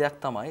දන්න දෙයක්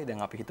තමයි.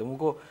 දැන් අපි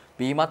හිතමුකෝ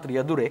බීමත්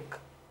රියදුරෙක්.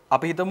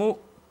 අපි හිතමු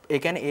ඒ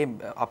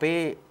කියන්නේ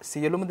අපේ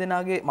සියලුම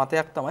දෙනාගේ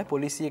මතයක් තමයි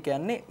පොලිසිය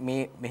කියන්නේ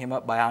මේ මෙහෙම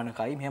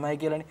භයානකයි මෙහෙමයි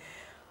කියලානේ.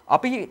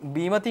 අපි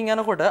බීමතින්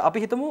යනකොට අපි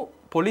හිතමු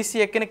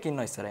පොලිසිය එක්කෙනෙක්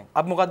ඉන්නවා ඉස්සරහින්.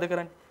 අපි මොකද්ද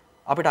කරන්නේ?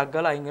 අපි ටක්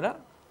ගාලා අයින් වෙලා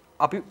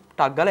අපි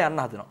ටක් ගාලා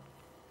යන්න හදනවා.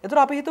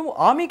 එතකොට අපි හිතමු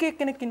ආමික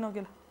එක්කෙනෙක් ඉන්නවා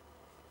කියලා.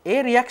 ඒ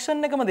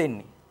රියැක්ෂන් එකම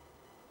දෙන්නේ.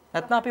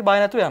 නැත්නම් අපි බය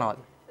නැතුව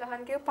යනවාද?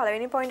 ලහන් කියව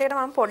පළවෙනි පොයින්ට් එකට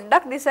මම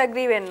පොඩ්ඩක්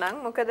ඩිසැග්‍රී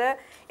වෙන්නම්. මොකද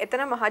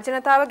එතන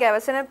මහජනතාව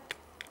ගැවසෙන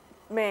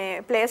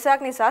මේ ප්ලේස්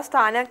එකක් නිසා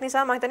ස්ථානයක්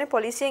නිසා මම හිතන්නේ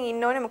පොලිසියෙන්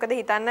ඉන්න ඕනේ. මොකද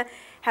හිතන්න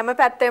හැම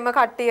පැත්තෙම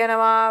කට්ටිය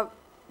යනවා.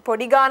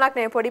 පොඩි ගාණක්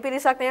නෙවෙයි, පොඩි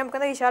පිරිසක් නෙවෙයි,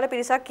 මොකද විශාල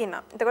පිරිසක්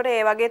ඉන්නවා. එතකොට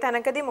ඒ වගේ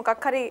තැනකදී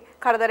මොකක් හරි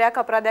කරදරයක්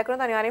අපරාධයක්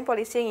කරනොත් අනිවාර්යෙන්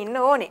පොලිසියෙන් ඉන්න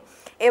ඕනේ.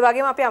 ඒ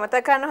වගේම අපි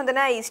අමතක කරන්න හොඳ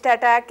නැහැ ඊස්ට්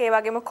ඇටැක්, ඒ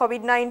වගේම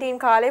COVID-19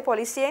 කාලේ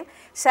පොලිසියෙන්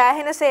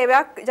සෑහෙන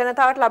සේවයක්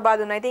ජනතාවට ලබා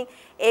දුන්නා. ඉතින්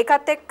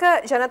ඒකත් එක්ක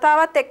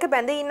ජනතාවත් එක්ක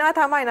බැඳී ඉන්නවා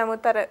තමයි.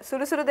 නමුත් අර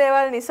සුළු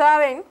දේවල්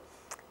නිසාවෙන්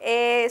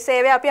ඒ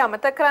සේවය අපි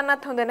අමතක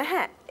කරන්නත් හොඳ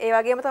නැහැ. ඒ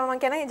වගේම තමයි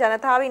මම කියන්නේ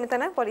ජනතාව ඉන්න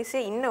තැන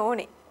පොලිසිය ඉන්න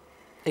ඕනේ.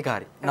 ඒක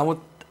හරි.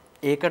 නමුත්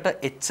ඒකට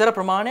එච්චර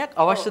ප්‍රමාණයක්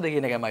අවශ්‍යද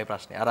කියන එකමයි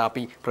ප්‍රශ්නේ. අර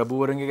අපි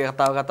ප්‍රභූවරුන්ගේ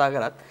කතා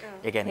කරත්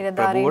ඒ කියන්නේ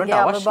ප්‍රභූවරුන්ට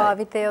අවශ්‍යයි.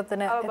 භාවිතය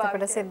උතන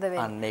එතකොට සිද්ධ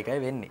වෙන්නේ. අන්න ඒකයි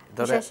වෙන්නේ.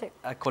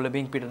 ඒතකොට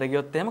කොළඹින් පිටට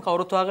ගියොත් එහෙම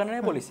කවුරුත් හොයාගන්න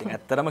නැහැ පොලිසියෙන්.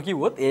 ඇත්තටම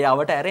කිව්වොත් ඒ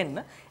අවට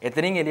ඇරෙන්න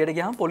එතනින් එළියට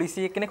ගියාම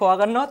පොලිසිය එක්කෙනෙක්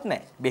හොයාගන්නවත්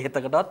නැහැ.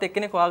 බෙහෙතකටවත්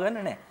එක්කෙනෙක්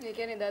හොයාගන්න නැහැ. ඒ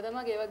කියන්නේ එදා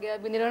තමයි ගේ වගේ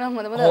බින්දිනවා නම්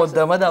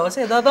හොඳම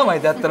දවසේ එදා තමයි.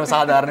 ඒ ඇත්තටම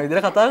සාධාරණ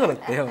විදිහට කතා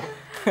කරොත් එහෙම.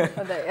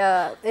 හොඳයි.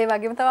 ඒ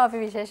වගේම තමයි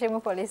අපි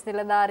විශේෂයෙන්ම පොලිස්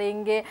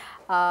නිලධාරීන්ගේ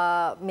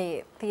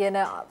මේ තියෙන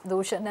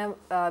දූෂණ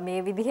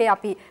මේ විදිහේ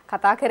අපි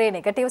කතා කරේ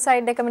නෙගටිව්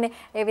සයිඩ් එකමනේ.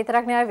 ඒ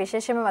විතරක් නෙවෙයි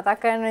විශේෂයෙන්ම මතක්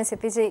කරගන්න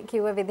සිතිජි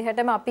කිව්ව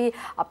විදිහටම අපි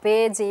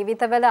අපේ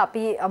ජීවිතවල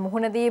අපි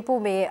මුහුණ දීපු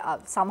මේ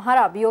සමහර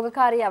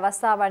අභියෝගකාරී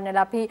අවස්ථාවන්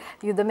වල අපි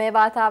යුදමය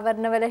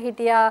වාතාවරණවල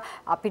හිටියා.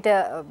 අපිට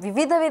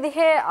විවිධ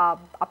විදිහේ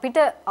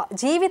අපිට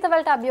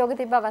ජීවිතවලට අභියෝග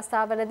තිබ්බ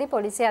අවස්ථාවලදී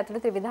පොලිසිය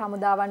ඇතුළු ත්‍රිවිධ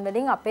හමුදාවන්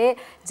වලින් අපේ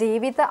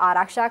ජීවිත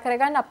ආරක්ෂා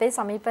කරගන්න, අපේ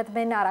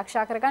සමීපතෙන්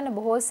ආරක්ෂා කරගන්න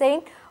බොහෝ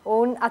සෙයින්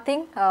ඔවුන් අතින්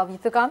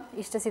යුතුයකම්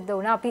ඉෂ්ට සිද්ධ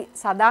වුණා. අපි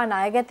සදා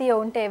ණයගැතිය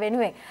ඔවුන්ට ඒ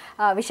වෙනුවෙන්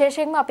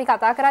විශේෂයෙන්ම අපි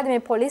කතා කරාදී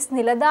මේ පොලිස්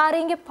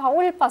නිලධාරීන්ගේ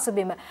පවුල්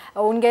පසුබිම,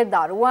 ඔවුන්ගේ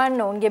දරුවන්,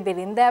 ඔවුන්ගේ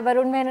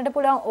බිරින්දෑවරුන් වෙන්නට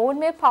පුළුවන්. ඔවුන්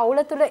මේ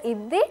පවුල තුල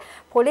ඉද්දී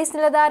පොලිස්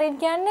නිලධාරීන්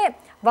කියන්නේ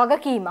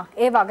වගකීමක්.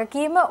 ඒ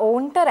වගකීම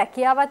ඔවුන්ට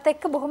රැකියාවත්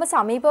එක්ක බොහොම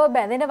සමීපව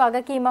බැඳෙන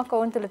වගකීමක්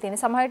ඔවුන් තුල තියෙන.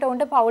 සමහරවිට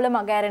ඔවුන්ට පවුල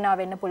මග ඇරෙනවා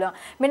වෙන්න පුළුවන්.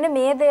 මෙන්න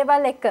මේ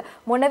දේවල් එක්ක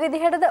මොන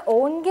විදිහටද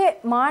ඔවුන්ගේ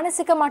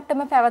මානසික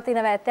මට්ටම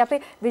පැවතිනවා ඇත්තේ.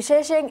 අපි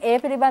විශේෂයෙන් ඒ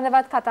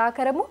පිළිබඳවත් කතා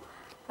කරමු.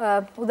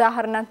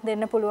 උදාහරණයක්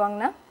දෙන්න පුළුවන්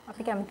නම්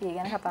අපි කැමතියි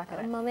ගැන කතා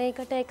කරන්න. මම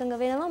ඒකට එකඟ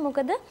වෙනවා.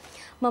 මොකද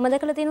මම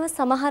දැකලා තියෙනවා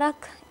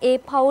සමහරක් ඒ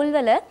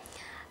පවුල්වල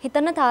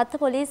හිතන්න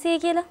තාත්තා පොලිසිය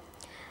කියලා.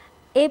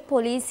 ඒ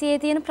පොලිසියේ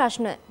තියෙන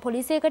ප්‍රශ්න,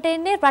 පොලිසියකට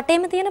එන්නේ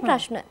රටේම තියෙන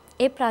ප්‍රශ්න.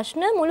 ඒ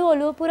ප්‍රශ්න මුළු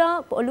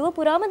ඔළුව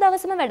පුරාම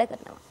දවසම වැඩ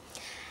කරනවා.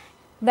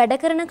 වැඩ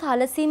කරන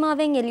කාල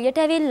සීමාවෙන්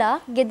එළියට ඇවිල්ලා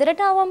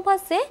ගෙදරට ආවන්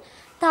පස්සේ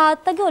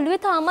තාත්තගේ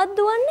ඔළුවේ තාමත්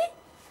දුවන්නේ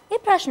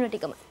ඒ ප්‍රශ්න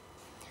ටිකම.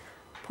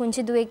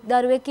 පුංචි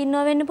දරුවෙක්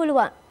ඉන්නවා වෙන්න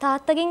පුළුවන්.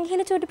 තාත්තගෙන්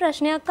ගිහලා චූටි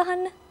ප්‍රශ්නයක්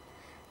අහන්න.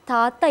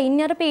 තාත්තා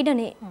ඉන්නේ අර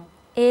පීඩනේ.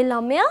 ඒ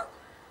ළමයා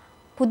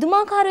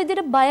පුදුමාකාර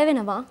විදිහට බය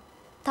වෙනවා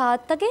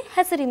තාත්තගේ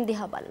හැසිරීම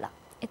දිහා බලලා.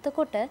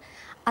 එතකොට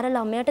අර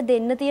ළමයාට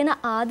දෙන්න තියෙන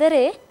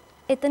ආදරේ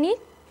එතනින්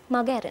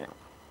මග ඇරෙනවා.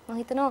 මම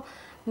හිතනවා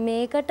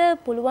මේකට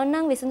පුළුවන්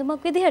නම්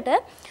විසඳුමක් විදිහට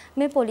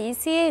මේ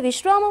පොලිසියේ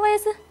විශ්‍රාම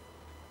වයස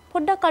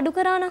පොඩ්ඩක් අඩු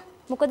කරා නම්.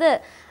 මොකද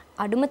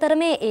අඩුම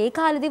තරමේ ඒ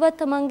කාලෙදිවත්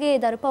තමන්ගේ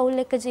දරු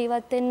පවුල් එක්ක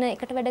ජීවත් වෙන්න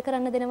එකට වැඩ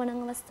කරන්න දෙනව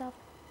නම් අවස්ථාව.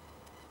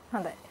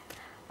 හොඳයි.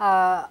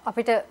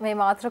 අපිට මේ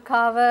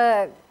මාතෘකාව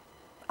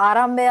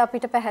ආරම්භය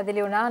අපිට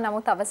පැහැදිලි වුණා.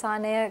 නමුත්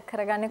අවසානය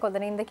කරගන්නේ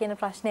කොතනින්ද කියන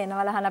ප්‍රශ්නේ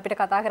එනවා. ලහන අපිට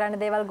කතා කරන්න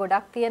දේවල්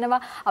ගොඩක්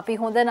තියෙනවා. අපි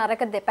හොඳ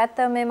නරක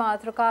දෙපැත්තම මේ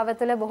මාතෘකාව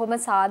තුළ බොහොම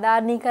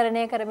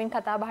සාධාරණීකරණය කරමින්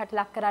කතා බහට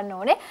ලක් කරන්න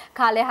ඕනේ.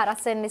 කාලය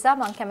හරස් වෙන නිසා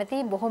මම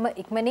කැමතියි බොහොම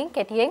ඉක්මනින්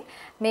කෙටියෙන්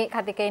මේ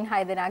කතිකයින්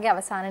 6 දෙනාගේ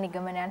අවසාන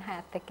නිගමනයන්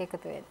 6ත් එක්ක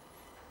එකතු වෙන්න.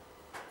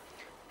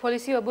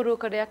 පොලිසිය ඔබ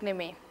රූකඩයක්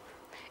නෙමෙයි.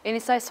 ඒ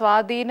නිසා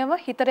ස්වාධීනව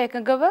හිතට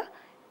එකඟව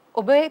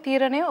ඔබේ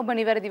තීරණය ඔබ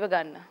නිවැරදිව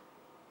ගන්න.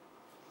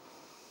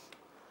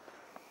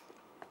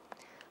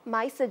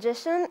 My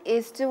suggestion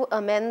is to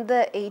amend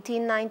the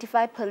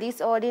 1895 police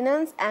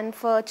ordinance and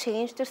for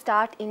change to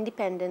start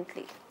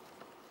independently.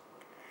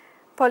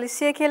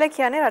 පොලිසිය කියලා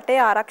කියන්නේ රටේ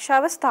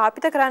ආරක්ෂාව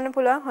ස්ථාපිත කරන්න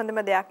පුළුවන්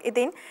හොඳම දෙයක්.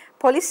 ඉතින්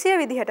පොලිසිය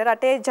විදිහට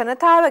රටේ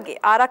ජනතාවගේ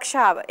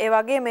ආරක්ෂාව ඒ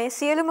වගේ මේ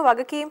සියලුම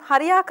වගකීම්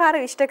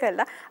හරියාකාරව ඉෂ්ට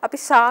කරලා අපි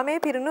සාමය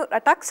පිරුණු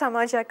රටක්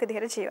සමාජයක්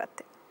විදිහට ජීවත්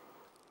වෙනවා.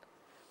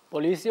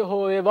 පොලිසිය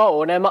හෝ වේවා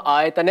ඕනෑම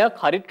ආයතනයක්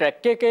හරි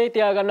ට්‍රැක් එකේ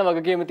තියාගන්න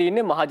වගකීම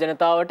තියෙන්නේ මහ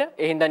ජනතාවට.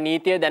 ඒ හින්දා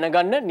නීතිය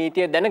දැනගන්න,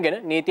 නීතිය දැනගෙන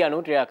නීතිය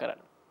අනුව ක්‍රියා කරන්න.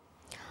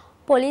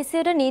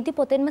 පොලිසියට නීති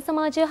පොතෙන්ම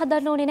සමාජය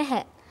හදන්න ඕනේ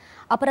නැහැ.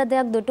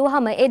 අපරාධයක්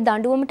දුටුවහම ඒ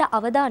දඬුවමට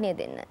අවධානය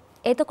දෙන්න.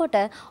 එතකොට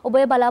ඔබ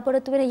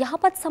බලාපොරොත්තු වෙන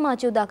යහපත්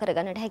සමාජය උදා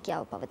කරගන්නට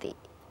හැකියාව පවතී.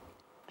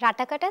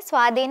 රටකට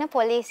ස්වාධීන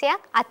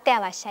පොලිසියක්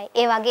අත්‍යවශ්‍යයි.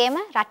 ඒ වගේම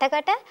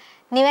රටකට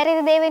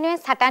නිවැරදි දේ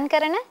වෙනුවෙන් සටන්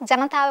කරන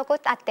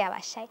ජනතාවකුත්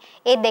අත්‍යවශ්‍යයි.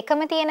 ඒ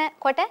දෙකම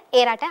තියෙනකොට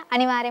ඒ රට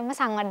අනිවාර්යයෙන්ම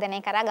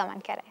සංවර්ධනය කරා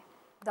ගමන් කරයි.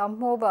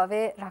 ධම්මෝ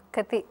භවේ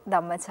රක්කති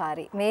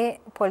ධම්මචාරී. මේ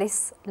පොලිස්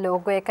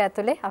ලෝගෝ එක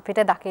ඇතුලේ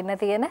අපිට දකින්න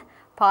තියෙන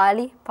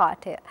පාලි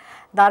පාඨය.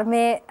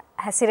 ධර්මයේ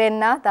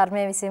හැසිරෙන්න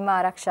ධර්මයේ විසින්ම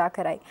ආරක්ෂා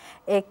කරයි.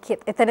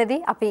 එතනදී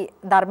අපි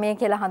ධර්මය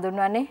කියලා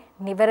හඳුන්වන්නේ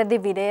නිවැරදි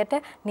විනයට,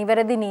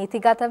 නිවැරදි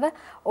නීතිගතව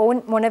ඔවුන්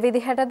මොන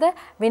විදිහටද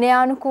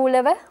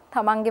විනයානුකූලව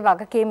තමන්ගේ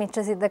වගකීම් ඉෂ්ට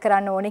සිද්ධ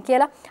කරන්න ඕනි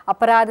කියලා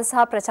අපරාධ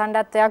සහ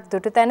ප්‍රචණ්ඩත්වයක්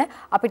දුටු තැන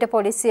අපිට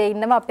පොලිසිය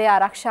ඉන්නවා අපේ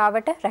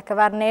ආරක්ෂාවට,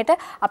 රැකවරණයට,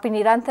 අපි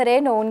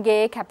නිරන්තරයෙන්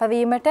ඔවුන්ගේ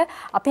කැපවීමට,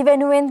 අපි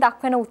වෙනුවෙන්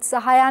දක්වන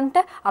උත්සාහයන්ට,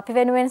 අපි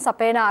වෙනුවෙන්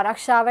සපයන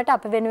ආරක්ෂාවට,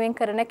 අපි වෙනුවෙන්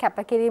කරන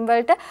කැපකිරීම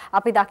වලට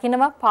අපි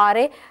දකිනවා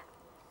පාරේ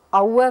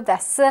අවුව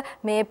වැස්ස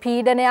මේ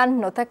පීඩනයන්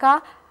නොතකා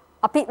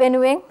අපි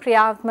වෙනුවෙන්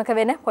ක්‍රියාත්මක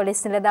වෙන පොලිස්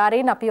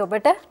නිලධාරීන් අපි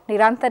ඔබට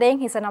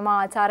නිරන්තරයෙන් හිස නම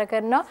ආචාර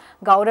කරනවා,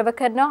 ගෞරව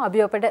කරනවා,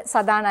 අපි ඔබට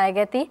සදා ණය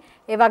ගැති.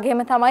 ඒ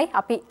වගේම තමයි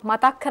අපි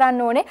මතක්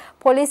කරන්න ඕනේ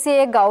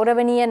පොලිසියේ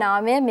ගෞරවනීය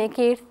නාමය මේ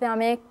කීර්ති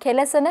නාමයේ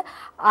කෙලසන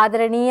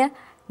ආදරණීය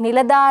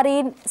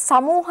නිලධාරීන්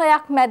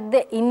සමූහයක්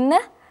මැද්ද ඉන්න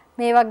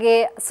මේ වගේ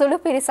සුළු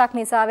පිරිසක්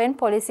නිසාවෙන්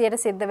පොලිසියට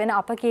සිද්ධ වෙන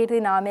අපකීර්ති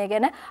නාමය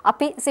ගැන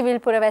අපි සිවිල්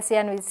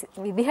පුරවැසියන්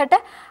විදිහට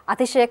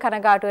අතිශය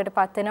කනගාටුවට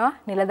පත් වෙනවා.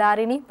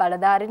 නිලධාරිනි,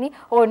 බලධාරිනි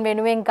ඔවුන්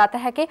වෙනුවෙන්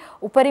ගත හැකි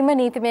උපරිම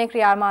නීතිමය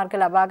ක්‍රියාමාර්ග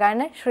ලබා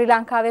ගන්න ශ්‍රී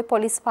ලංකාවේ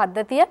පොලිස්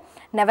පද්ධතිය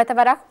නැවත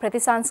වරක්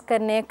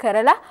ප්‍රතිසංස්කරණය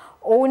කරලා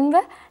ඔවුන්ව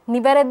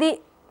නිවැරදි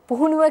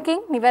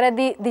පුහුණුවකින්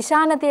නිවැරදි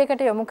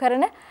දිශානතියකට යොමු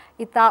කරන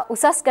ඉතා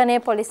උසස්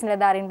ගණයේ පොලිස්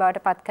නිලධාරීන්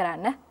බවට පත්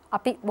කරන්න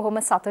අපි බොහොම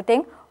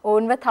සතුටින්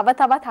ඔවුන්ව තව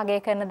තවත් අගය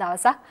කරන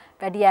දවසක්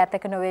වැඩි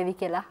ඈතක නොවේවි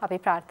කියලා අපි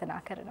ප්‍රාර්ථනා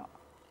කරනවා.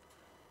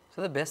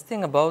 So the best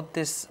thing about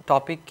this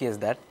topic is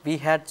that we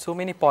had so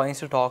many points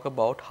to talk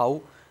about how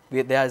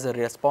there is a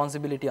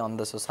responsibility on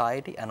the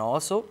society and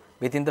also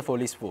within the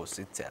police force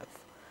itself.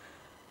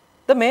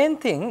 The main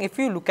thing, if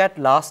you look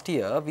at last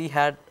year, we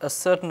had a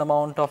certain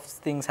amount of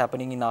things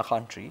happening in our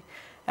country,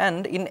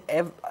 and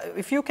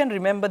if you can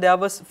remember, there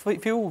was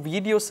few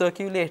videos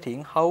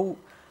circulating how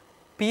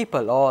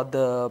people or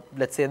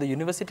let's say the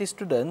university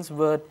students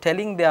were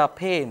telling their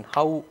pain,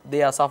 how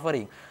they are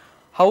suffering,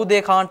 how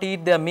they can't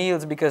eat their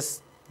meals because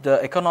the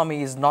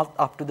economy is not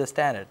up to the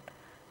standard.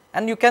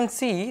 And you can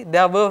see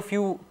there were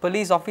few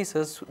police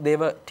officers, they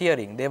were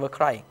tearing, they were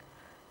crying,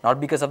 not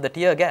because of the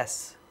tear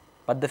gas,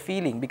 but the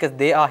feeling, because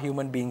they are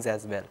human beings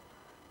as well.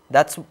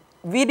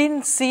 We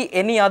didn't see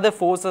any other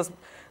forces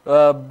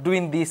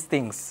doing these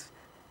things,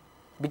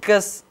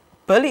 because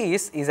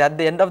police is at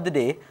the end of the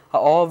day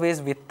are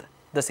always with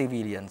the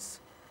civilians.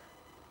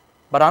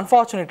 But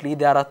unfortunately,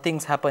 there are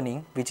things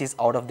happening which is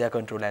out of their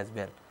control as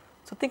well.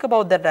 So think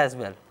about that as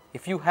well.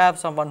 If you have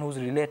someone who's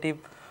relative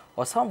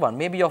or someone,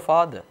 maybe your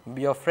father,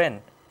 maybe your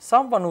friend,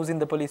 someone who's in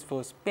the police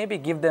force, maybe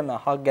give them a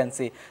hug and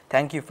say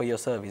thank you for your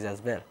service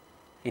as well.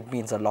 It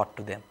means a lot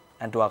to them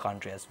and to our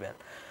country as well.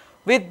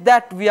 With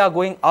that, we are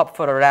going up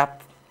for a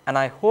wrap, and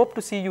I hope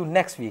to see you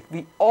next week.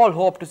 We all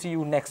hope to see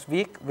you next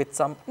week with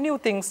some new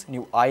things,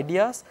 new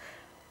ideas,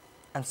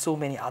 and so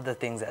many other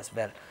things as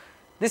well.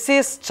 This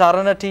is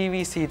Charana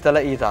TV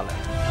Seethala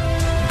Eethala.